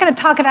 but you're not going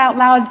to talk it out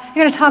loud.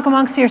 You're going to talk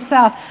amongst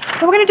yourself.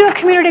 But we're going to do a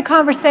community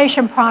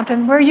conversation prompt,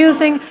 and we're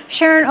using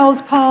Sharon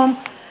Old's poem,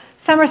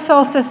 Summer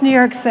Solstice, New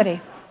York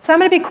City. So I'm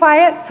going to be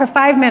quiet for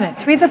 5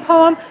 minutes. Read the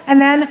poem,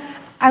 and then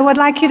I would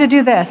like you to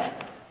do this.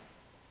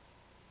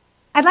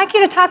 I'd like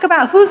you to talk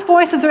about whose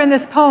voices are in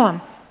this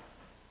poem.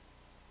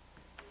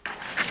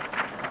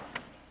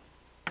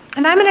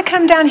 And I'm going to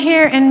come down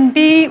here and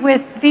be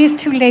with these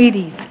 2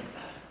 ladies.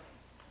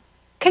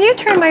 Can you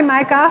turn my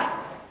mic off?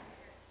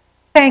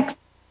 Thanks.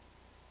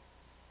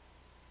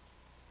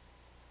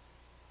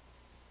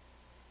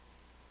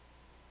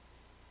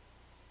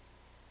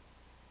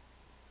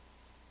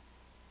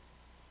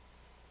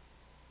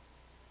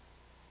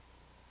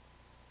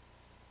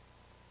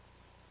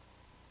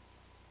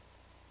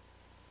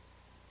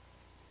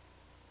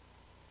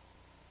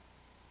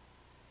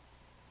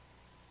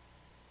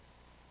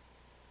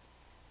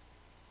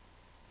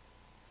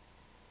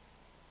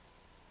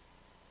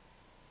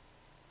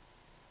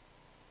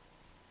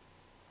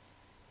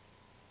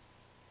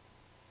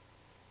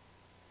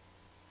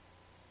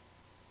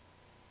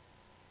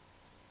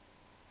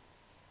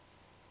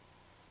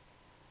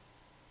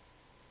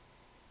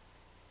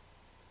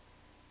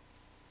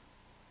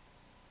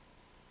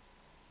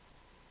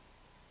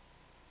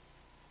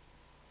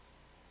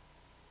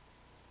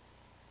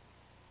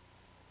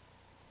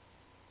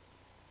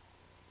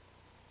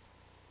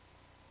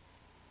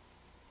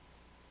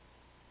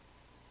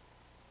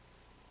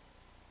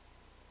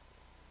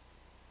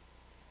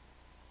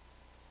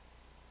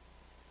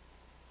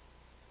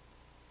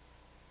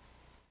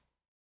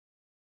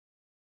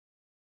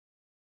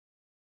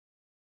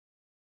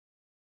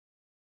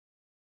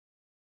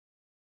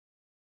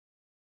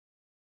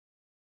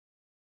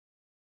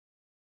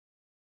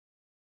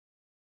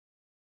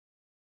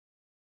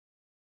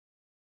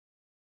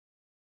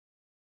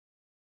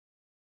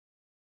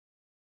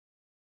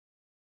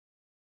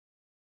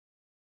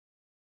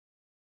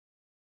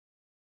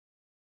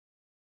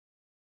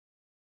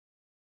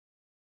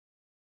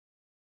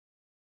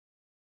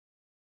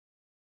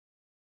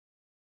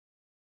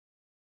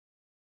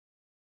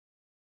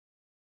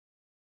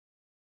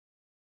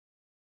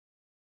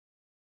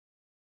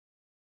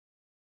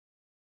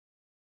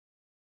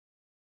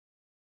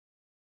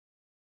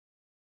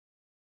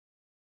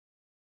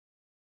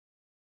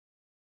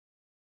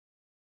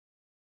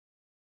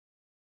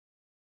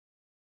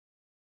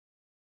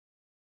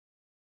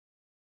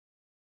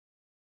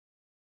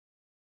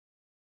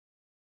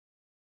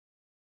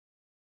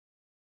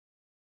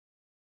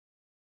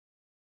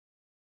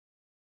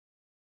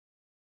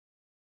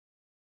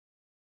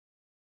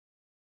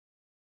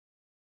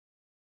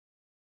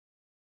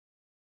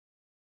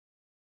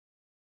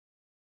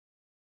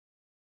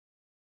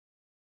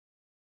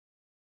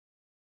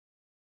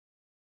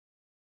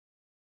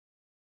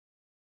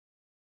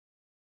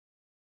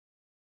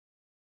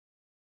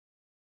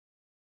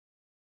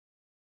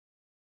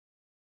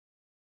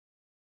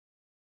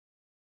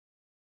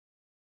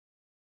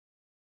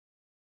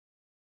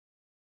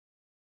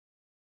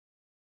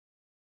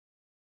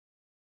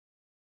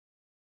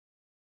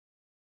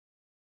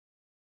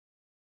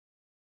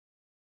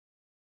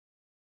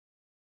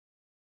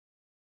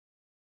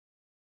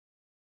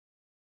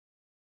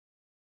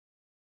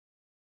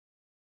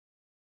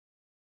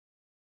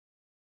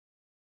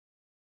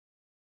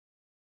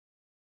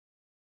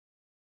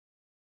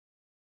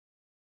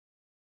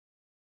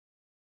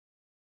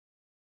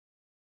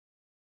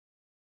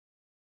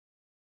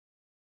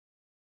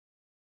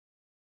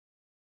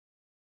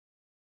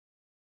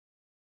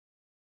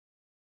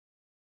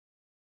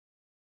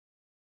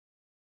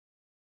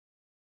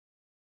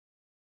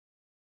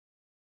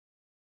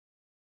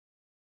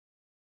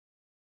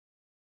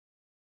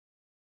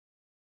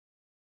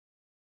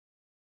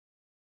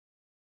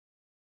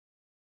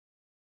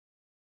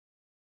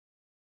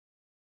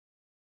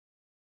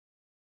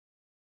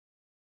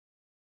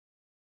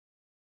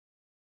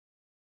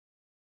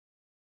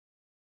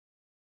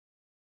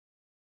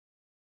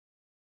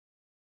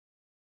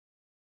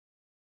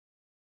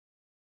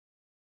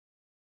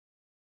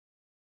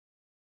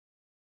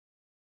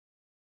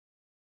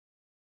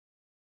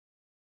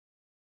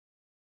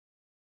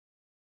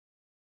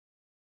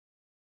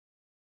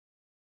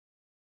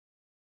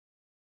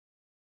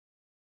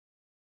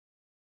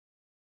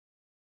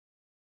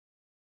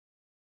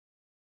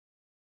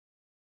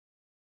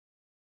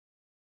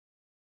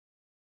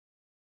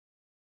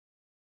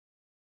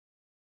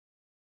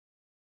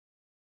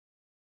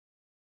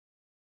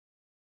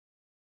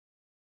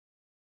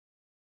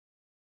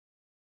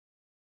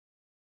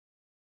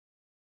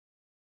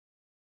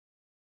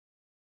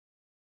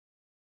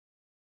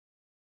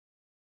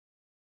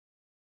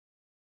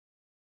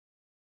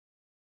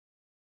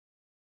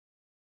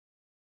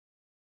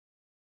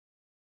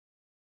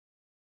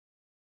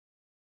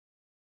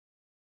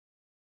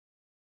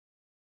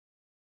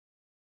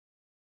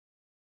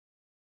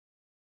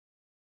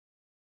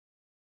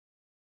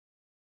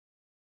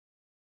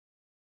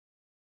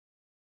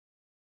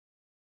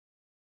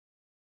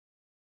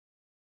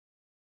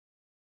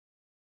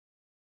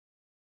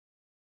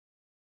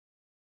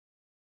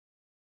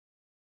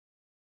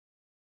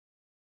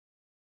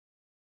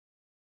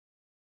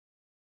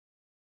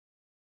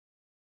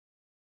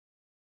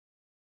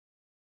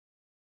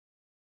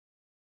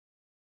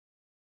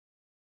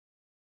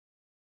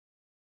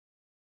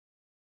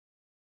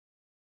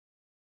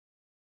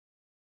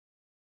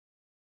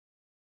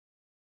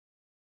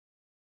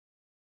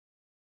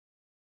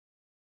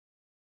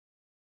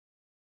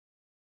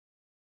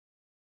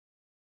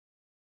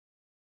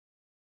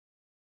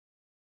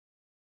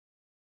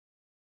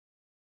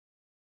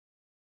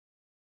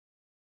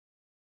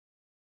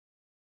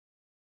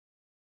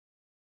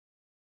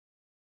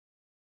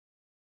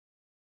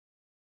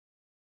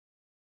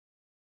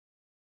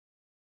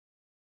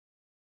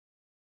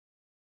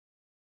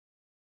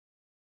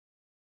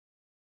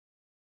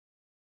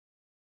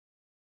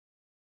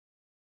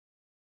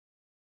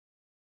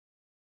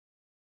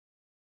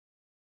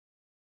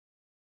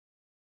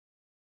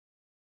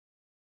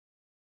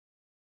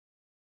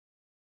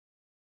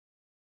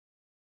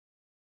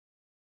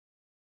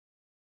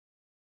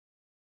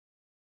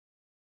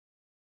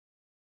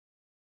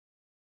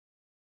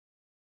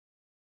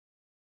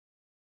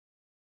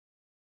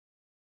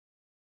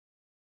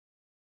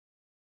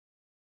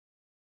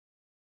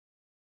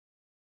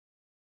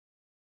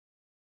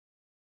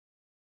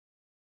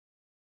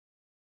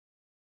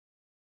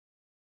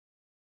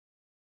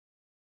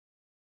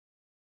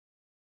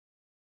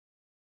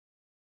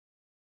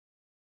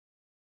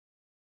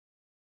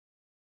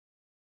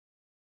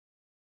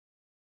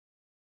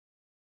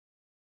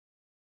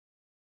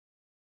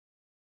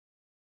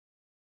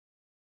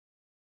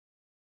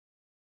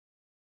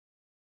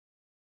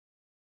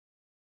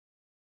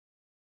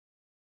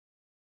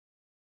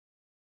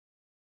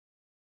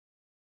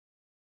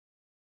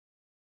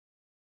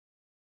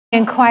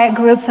 in quiet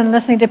groups and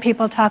listening to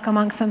people talk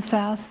amongst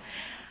themselves.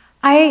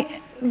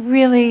 I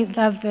really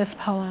love this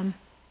poem.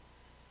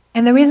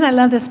 And the reason I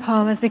love this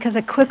poem is because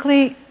it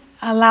quickly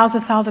allows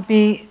us all to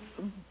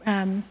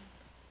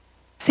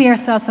see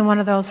ourselves in one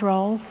of those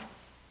roles.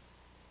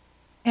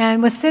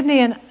 And with Sydney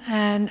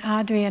and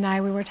Audrey and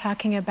I, we were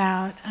talking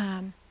about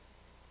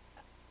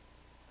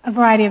a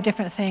variety of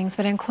different things,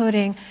 but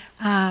including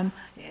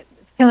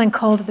feeling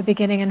cold at the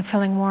beginning and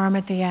feeling warm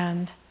at the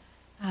end,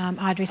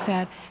 Audrey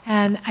said.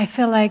 And I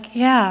feel like,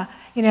 yeah,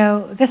 you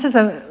know, this is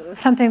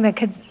something that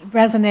could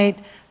resonate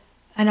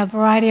in a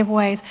variety of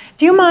ways.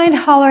 Do you mind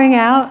hollering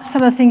out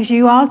some of the things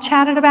you all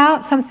chatted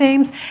about, some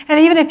themes? And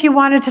even if you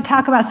wanted to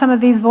talk about some of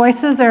these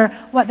voices or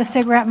what the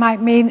cigarette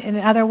might mean in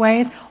other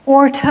ways,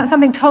 or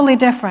something totally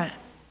different.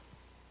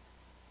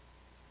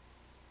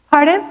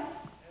 Pardon?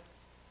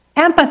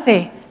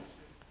 Empathy.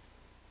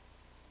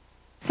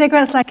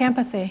 Cigarettes like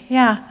empathy.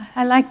 Yeah,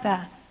 I like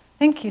that.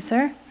 Thank you,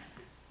 sir.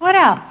 What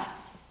else?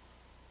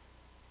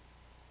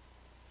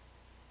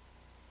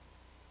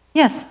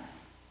 Yes.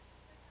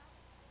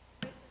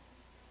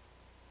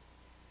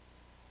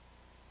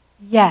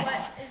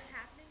 Yes.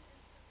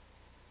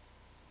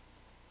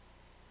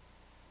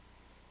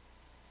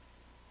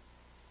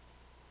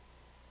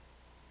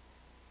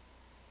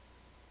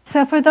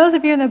 So for those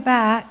of you in the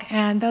back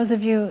and those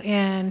of you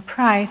in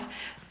Price,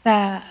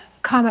 the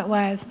comment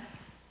was,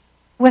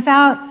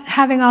 without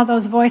having all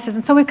those voices,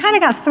 and so we've kind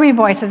of got three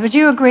voices. Would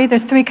you agree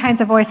there's three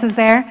kinds of voices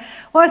there?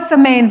 What's the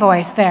main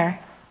voice there?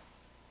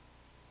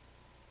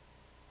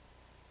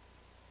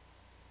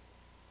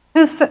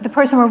 Who's the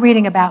person we're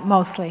reading about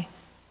mostly?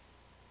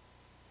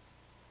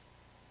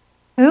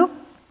 Who?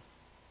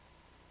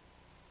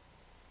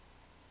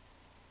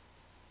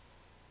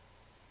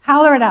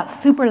 Holler it out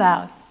super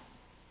loud.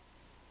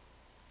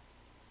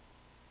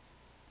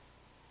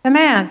 The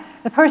man,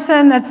 the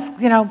person that's,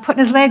 you know,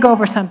 putting his leg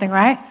over something,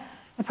 right?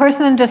 The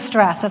person in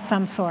distress of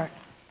some sort.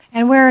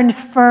 And we're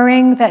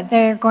inferring that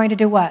they're going to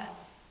do what?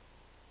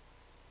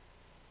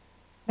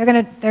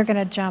 They're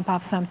gonna jump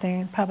off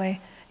something, probably,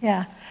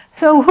 yeah.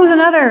 So who's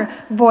another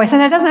voice?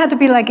 And it doesn't have to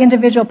be like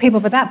individual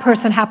people, but that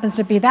person happens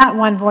to be, that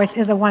one voice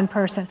is a one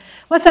person.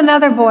 What's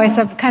another voice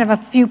of kind of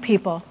a few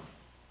people?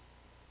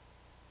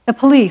 The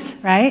police,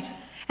 right?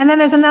 And then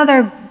there's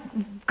another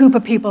group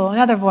of people,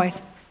 another voice.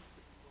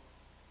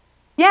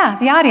 Yeah,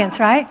 the audience,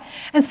 right?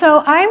 And so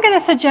I'm going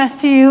to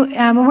suggest to you,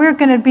 we're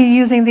going to be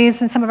using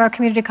these in some of our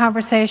community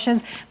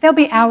conversations. They'll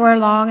be hour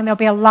long, and there'll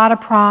be a lot of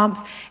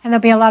prompts, and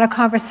there'll be a lot of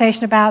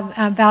conversation about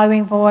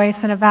valuing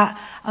voice and about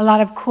a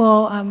lot of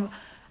cool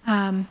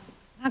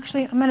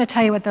actually, I'm going to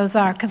tell you what those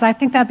are, because I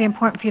think that'd be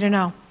important for you to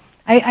know.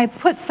 I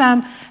put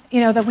some,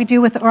 you know, that we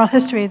do with the oral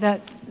history, the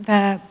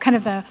kind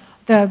of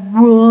the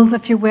rules,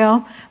 if you will.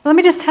 But let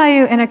me just tell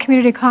you in a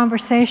community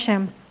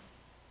conversation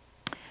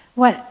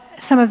what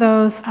some of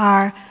those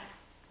are.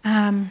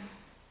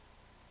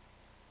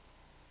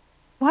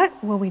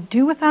 What will we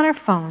do without our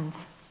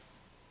phones?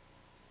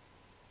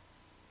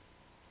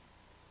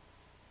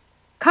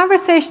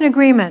 Conversation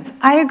agreements.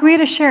 I agree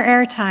to share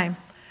airtime.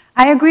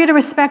 I agree to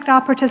respect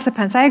all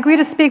participants. I agree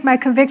to speak my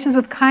convictions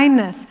with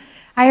kindness.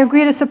 I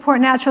agree to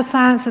support natural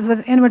silences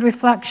with inward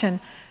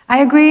reflection. I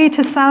agree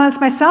to silence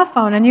my cell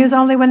phone and use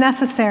only when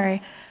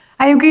necessary.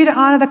 I agree to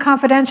honor the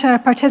confidentiality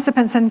of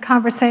participants in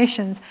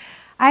conversations.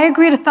 I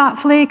agree to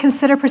thoughtfully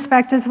consider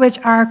perspectives which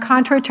are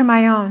contrary to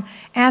my own.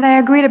 And I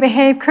agree to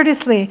behave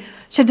courteously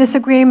should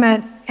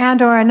disagreement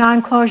and/or a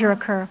non-closure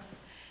occur.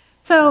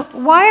 So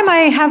why am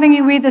I having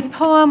you read this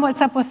poem? What's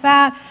up with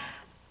that?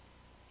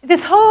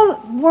 This whole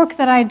work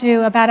that I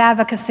do about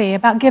advocacy,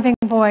 about giving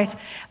voice,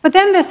 but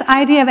then this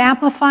idea of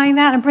amplifying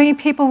that and bringing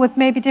people with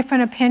maybe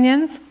different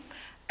opinions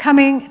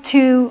coming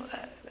to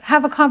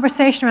have a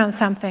conversation around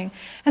something.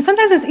 And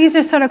sometimes it's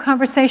easier to start a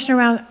conversation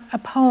around a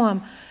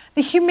poem.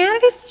 The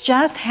humanities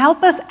just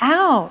help us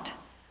out.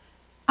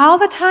 All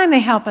the time they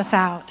help us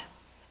out.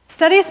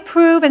 Studies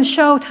prove and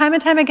show time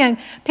and time again,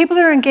 people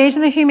that are engaged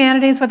in the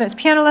humanities, whether it's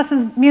piano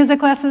lessons,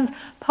 music lessons,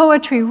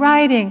 poetry,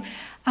 writing,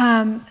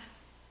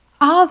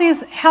 all these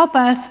help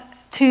us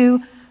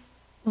to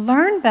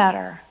learn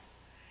better.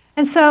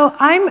 And so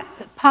I'm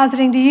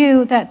positing to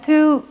you that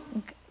through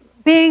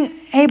being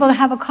able to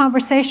have a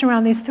conversation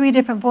around these three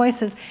different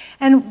voices,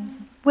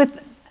 and with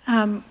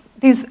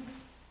these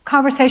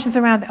conversations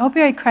around the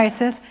opioid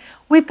crisis,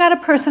 we've got a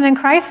person in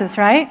crisis,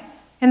 right,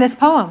 in this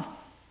poem.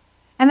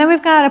 And then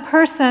we've got a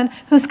person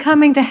who's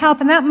coming to help,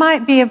 and that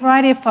might be a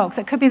variety of folks.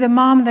 It could be the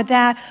mom and the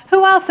dad.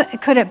 Who else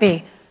could it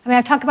be? I mean,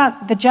 I've talked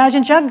about the judge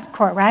in drug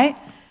court, right?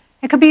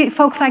 It could be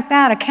folks like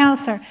that, a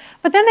counselor.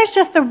 But then there's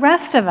just the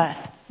rest of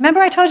us. Remember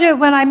I told you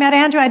when I met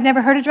Andrew, I'd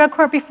never heard of drug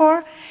court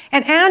before?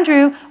 And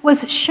Andrew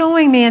was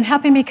showing me and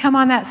helping me come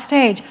on that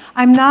stage.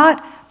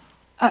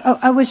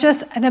 I was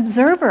just an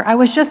observer. I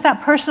was just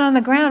that person on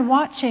the ground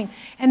watching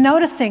and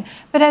noticing.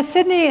 But as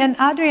Sydney and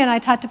Audrey and I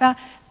talked about,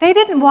 they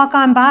didn't walk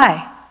on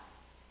by.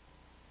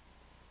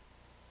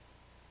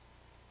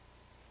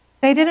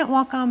 They didn't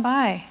walk on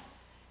by.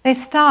 They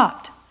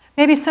stopped.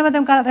 Maybe some of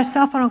them got out their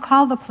cell phone and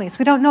called the police.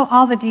 We don't know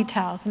all the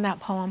details in that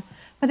poem.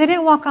 But they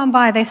didn't walk on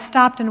by, they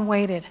stopped and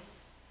waited.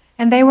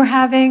 And they were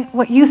having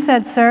what you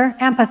said, sir,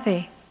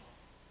 empathy,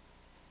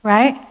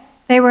 right?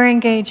 They were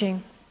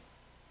engaging.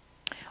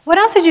 What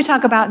else did you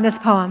talk about in this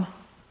poem?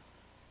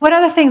 What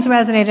other things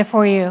resonated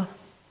for you?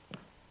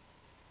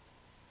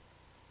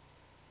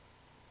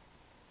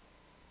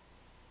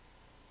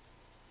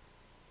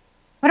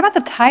 What about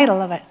the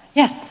title of it?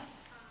 Yes.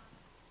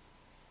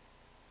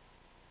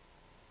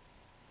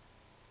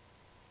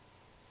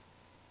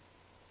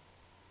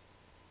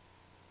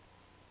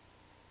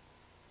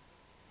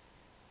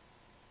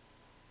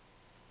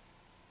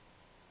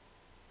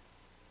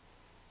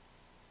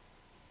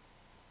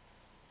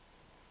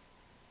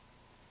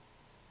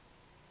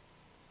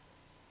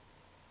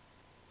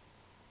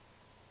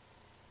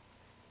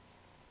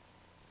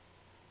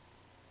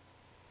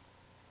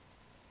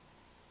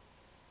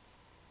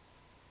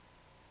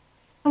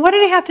 And what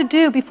did he have to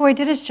do before he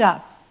did his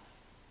job?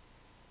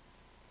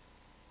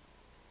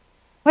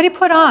 What did he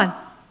put on?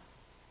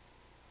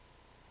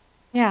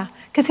 Yeah,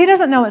 because he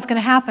doesn't know what's going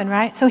to happen,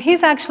 right? So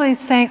he's actually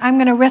saying, I'm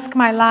going to risk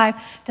my life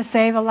to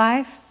save a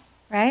life,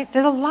 right?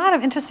 There's a lot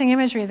of interesting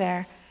imagery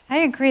there. I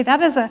agree.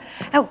 That is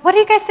what do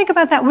you guys think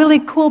about that really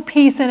cool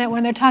piece in it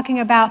when they're talking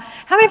about,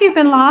 how many of you have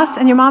been lost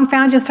and your mom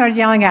found you and started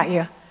yelling at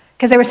you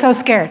because they were so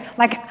scared?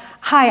 Like,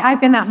 hi, I've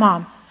been that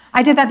mom.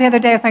 I did that the other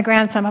day with my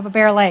grandson up at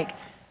Bear Lake.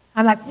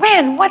 I'm like,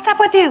 Ren, what's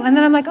up with you? And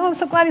then I'm like, oh, I'm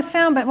so glad he's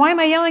found, but why am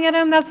I yelling at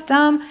him? That's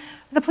dumb.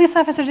 The police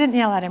officer didn't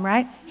yell at him,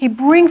 right? He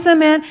brings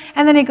him in,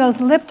 and then he goes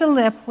lip to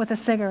lip with a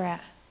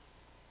cigarette.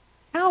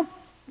 How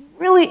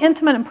really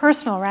intimate and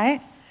personal,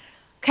 right?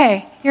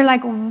 Okay, you're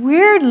like,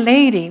 weird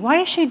lady.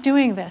 Why is she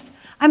doing this?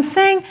 I'm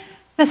saying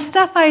the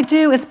stuff I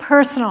do is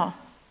personal.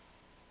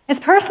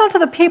 It's personal to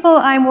the people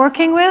I'm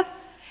working with.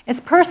 It's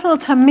personal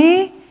to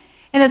me,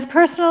 and it's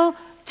personal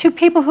to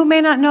people who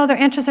may not know they're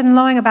interested in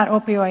knowing about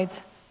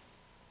opioids,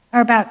 or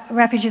about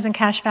refugees in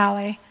Cache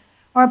Valley,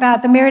 or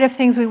about the myriad of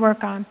things we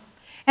work on.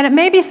 And it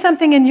may be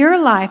something in your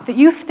life that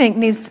you think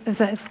needs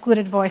as an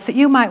excluded voice, that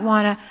you might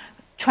want to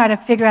try to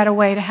figure out a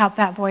way to help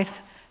that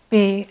voice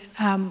be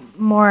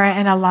more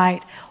in a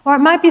light. Or it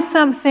might be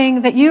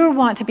something that you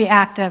want to be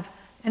active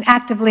and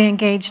actively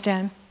engaged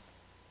in.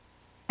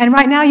 And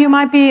right now you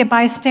might be a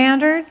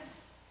bystander.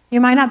 You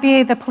might not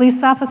be the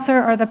police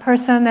officer or the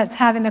person that's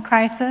having the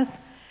crisis,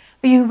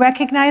 but you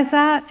recognize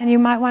that and you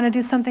might want to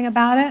do something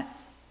about it.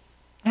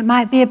 It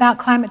might be about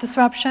climate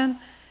disruption.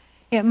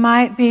 It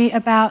might be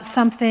about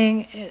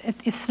something,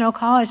 it's Snow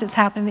College that's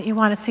happening that you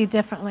want to see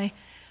differently.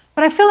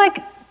 But I feel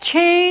like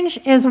change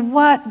is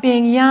what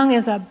being young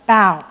is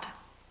about.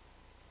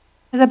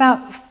 It's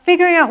about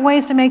figuring out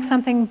ways to make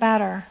something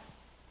better.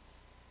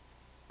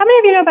 How many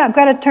of you know about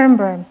Greta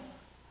Thunberg,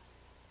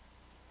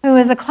 who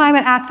is a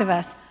climate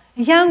activist?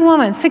 A young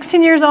woman,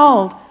 16 years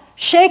old,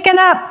 shaking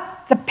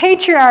up the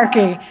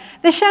patriarchy.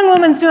 This young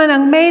woman's doing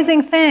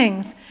amazing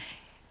things.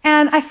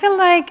 And I feel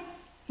like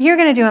you're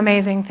going to do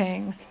amazing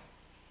things.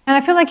 And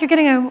I feel like you're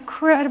getting an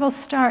incredible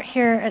start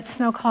here at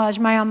Snow College,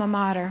 my alma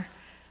mater,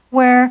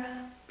 where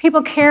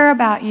people care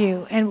about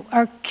you and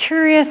are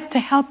curious to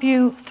help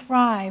you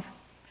thrive.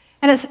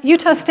 And it's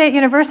Utah State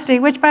University,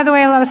 which, by the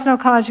way, a lot of Snow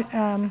College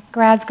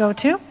grads go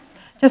to.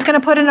 Just going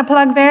to put in a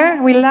plug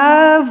there. We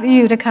love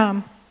you to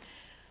come.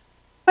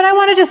 But I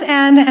want to just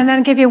end and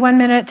then give you 1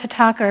 minute to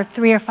talk, or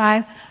 3 or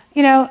 5.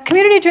 You know,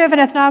 community-driven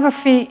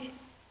ethnography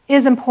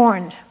is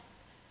important.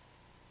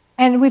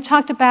 And we've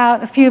talked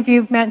about, a few of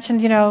you have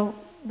mentioned, you know,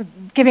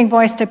 giving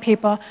voice to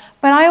people.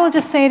 But I will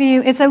just say to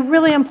you, it's a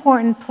really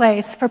important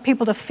place for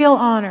people to feel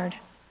honored,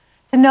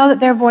 to know that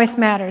their voice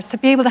matters, to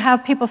be able to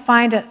have people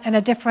find it in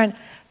a different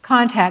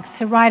context,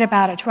 to write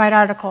about it, to write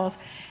articles.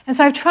 And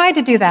so I've tried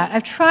to do that.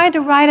 I've tried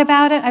to write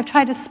about it. I've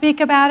tried to speak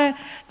about it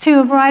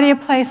to a variety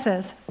of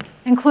places,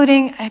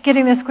 including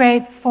getting this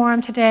great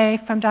forum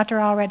today from Dr.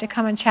 Allred to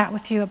come and chat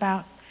with you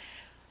about.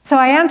 So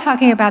I am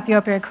talking about the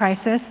opioid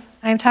crisis.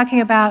 I'm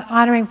talking about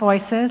honoring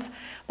voices,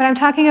 but I'm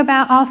talking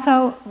about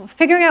also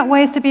figuring out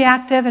ways to be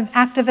active and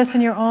activists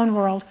in your own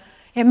world.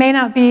 It may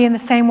not be in the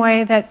same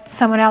way that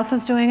someone else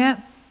is doing it,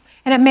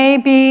 and it may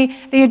be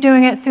that you're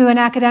doing it through an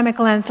academic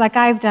lens like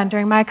I've done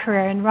during my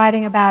career and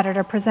writing about it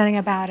or presenting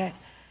about it.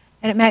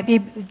 And it might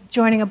be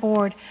joining a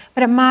board,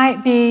 but it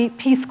might be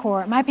Peace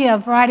Corps. It might be a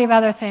variety of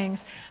other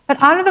things.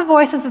 But honor the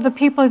voices of the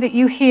people that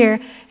you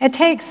hear. It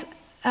takes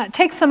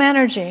some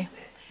energy.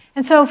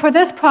 And so for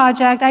this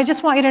project, I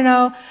just want you to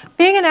know,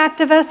 being an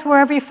activist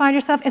wherever you find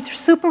yourself, it's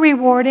super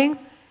rewarding.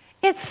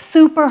 It's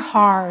super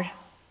hard.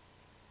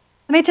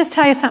 Let me just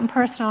tell you something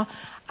personal.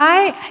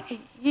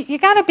 You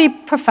got to be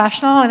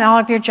professional in all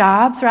of your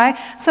jobs, right?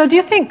 So do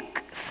you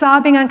think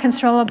sobbing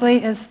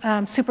uncontrollably is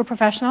super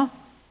professional?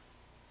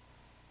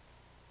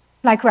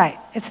 Like, right,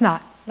 it's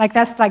not. Like,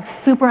 that's like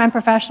super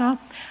unprofessional.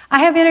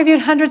 I have interviewed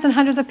hundreds and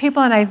hundreds of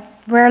people, and I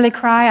rarely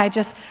cry.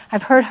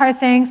 I've heard hard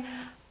things.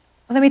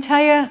 Let me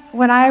tell you,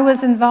 when I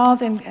was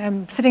involved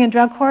in sitting in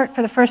drug court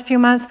for the first few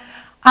months,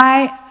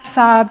 I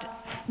sobbed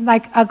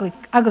like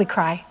ugly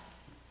cry,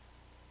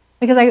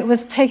 because I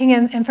was taking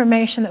in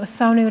information that was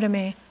so new to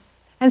me.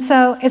 And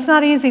so it's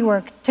not easy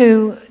work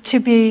to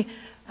be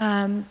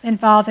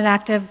involved and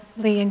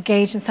actively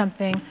engaged in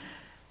something.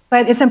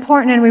 But it's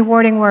important and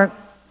rewarding work.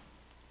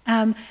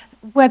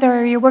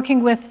 Whether you're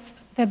working with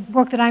the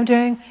work that I'm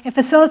doing, it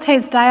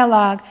facilitates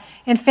dialogue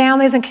in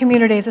families and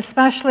communities,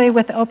 especially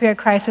with the opioid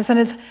crisis, and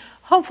is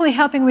hopefully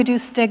helping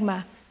reduce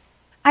stigma.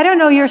 I don't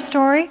know your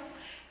story.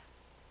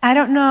 I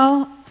don't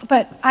know,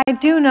 but I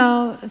do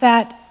know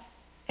that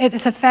it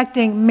is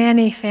affecting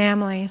many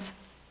families.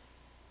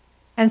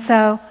 And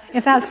so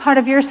if that's part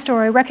of your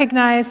story,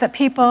 recognize that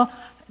people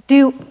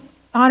do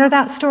honor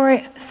that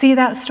story, see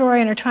that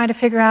story, and are trying to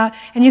figure out,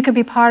 and you can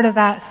be part of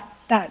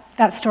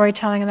that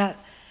storytelling and that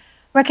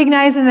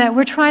recognizing that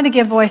we're trying to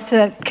give voice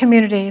to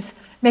communities,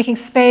 making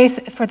space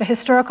for the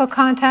historical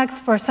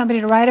context, for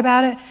somebody to write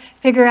about it,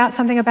 figure out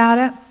something about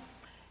it.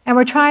 And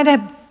we're trying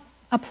to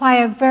apply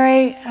a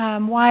very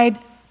wide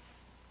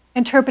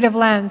interpretive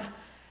lens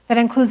that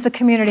includes the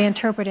community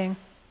interpreting.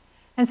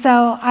 And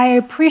so I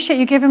appreciate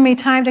you giving me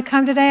time to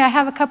come today. I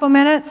have a couple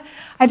minutes.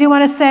 I do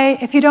want to say,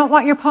 if you don't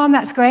want your poem,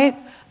 that's great.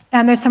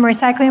 And there's some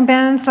recycling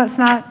bins. Let's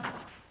not,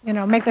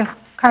 make the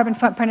carbon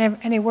footprint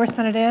any worse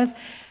than it is.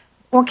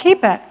 Or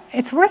keep it.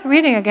 It's worth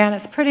reading again.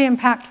 It's pretty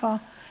impactful.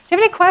 Do you have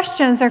any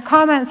questions or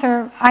comments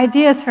or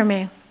ideas for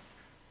me?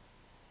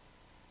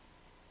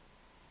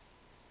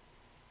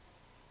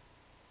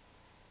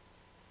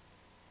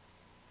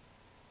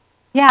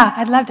 Yeah,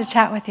 I'd love to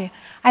chat with you.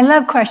 I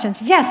love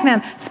questions. Yes,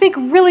 ma'am. Speak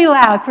really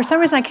loud. For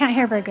some reason, I can't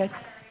hear very good.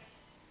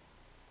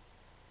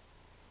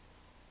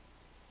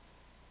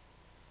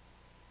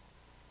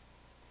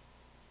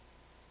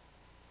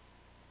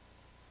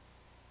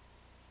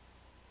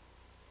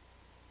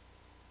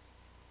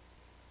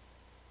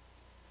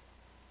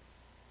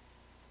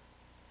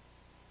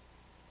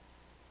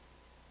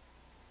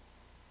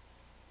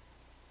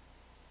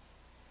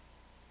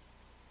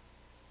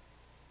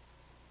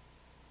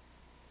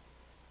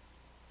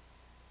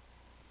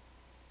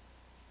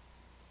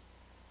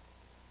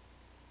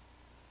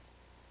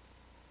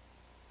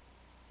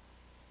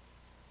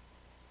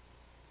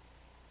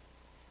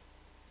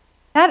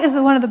 That is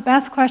one of the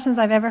best questions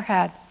I've ever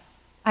had.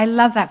 I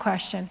love that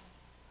question.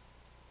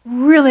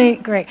 Really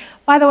great.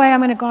 By the way, I'm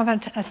going to go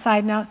on a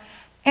side note.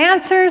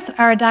 Answers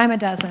are a dime a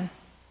dozen.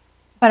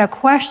 But a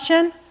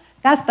question,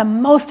 that's the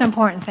most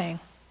important thing,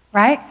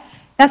 right?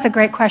 That's a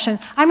great question.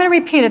 I'm going to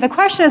repeat it. The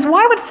question is,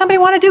 why would somebody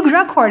want to do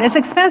drug court? It's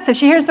expensive.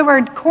 She hears the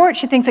word court,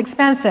 she thinks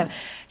expensive.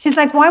 She's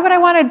like, why would I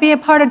want to be a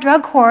part of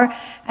drug court?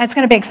 It's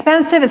going to be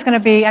expensive. It's going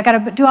to be, I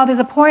got to do all these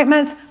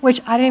appointments,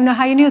 which I didn't even know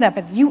how you knew that,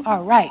 but you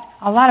are right.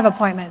 A lot of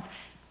appointments.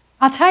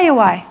 I'll tell you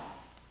why.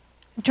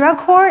 Drug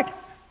court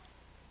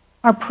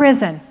or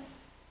prison.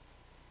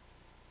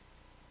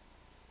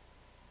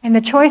 And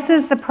the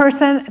choices, the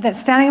person that's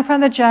standing in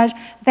front of the judge,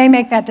 they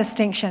make that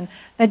distinction.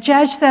 The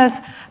judge says,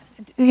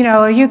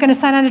 are you going to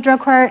sign on to drug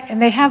court? And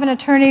they have an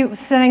attorney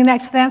sitting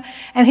next to them,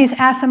 and he's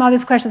asked them all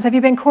these questions. Have you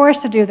been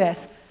coerced to do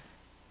this?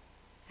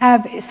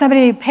 Have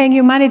somebody paying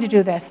you money to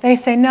do this? They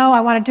say, no,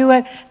 I want to do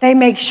it. They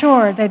make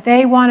sure that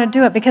they want to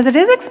do it because it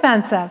is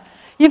expensive.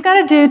 You've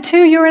got to do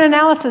 2 urine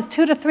analysis,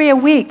 2 to 3 a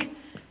week.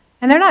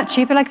 And they're not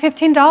cheap, they're like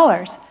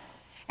 $15.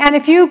 And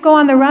if you go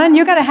on the run,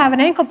 you've got to have an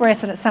ankle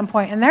bracelet at some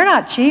point, and they're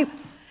not cheap.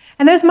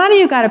 And there's money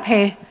you've got to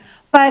pay.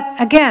 But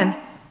again,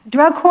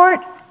 drug court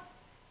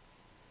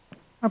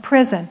or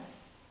prison.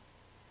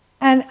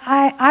 And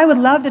I would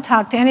love to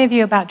talk to any of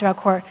you about drug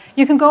court.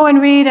 You can go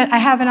and read, I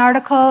have an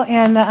article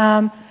in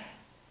the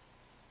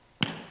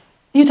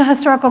Utah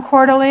Historical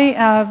Quarterly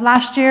of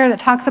last year that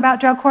talks about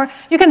drug court.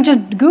 You can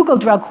just Google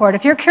drug court.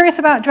 If you're curious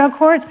about drug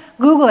courts,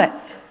 Google it.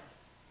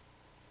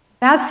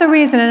 That's the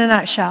reason in a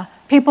nutshell.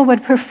 People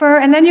would prefer,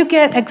 and then you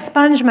get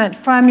expungement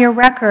from your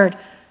record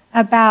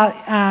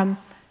about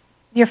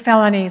your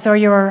felonies or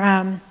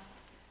your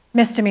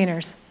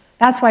misdemeanors.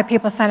 That's why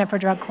people sign up for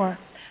drug court.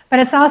 But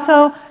it's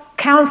also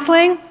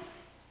counseling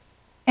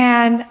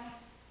and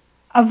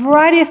a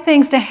variety of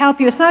things to help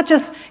you. It's not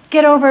just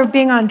get over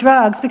being on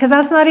drugs, because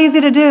that's not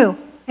easy to do.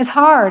 It's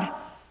hard.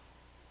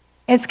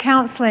 It's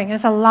counseling.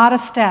 It's a lot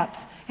of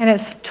steps. And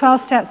it's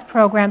 12 steps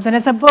programs. And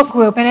it's a book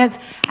group. And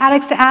it's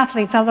Addicts to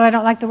Athletes. Although I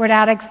don't like the word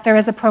addicts, there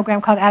is a program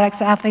called Addicts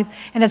to Athletes.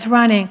 And it's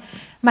running.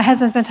 My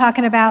husband's been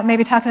talking about,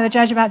 maybe talking to the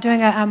judge about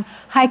doing a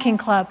hiking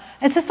club.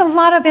 It's just a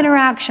lot of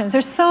interactions.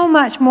 There's so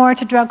much more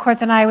to drug court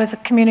than I was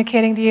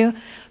communicating to you,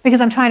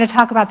 because I'm trying to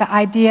talk about the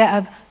idea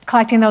of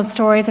collecting those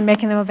stories and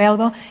making them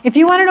available. If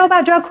you want to know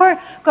about drug court,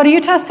 go to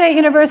Utah State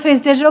University's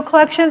digital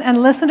collection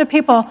and listen to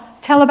people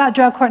tell about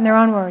drug court in their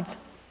own words.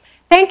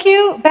 Thank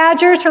you,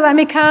 Badgers, for letting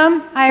me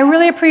come. I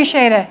really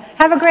appreciate it.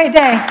 Have a great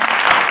day.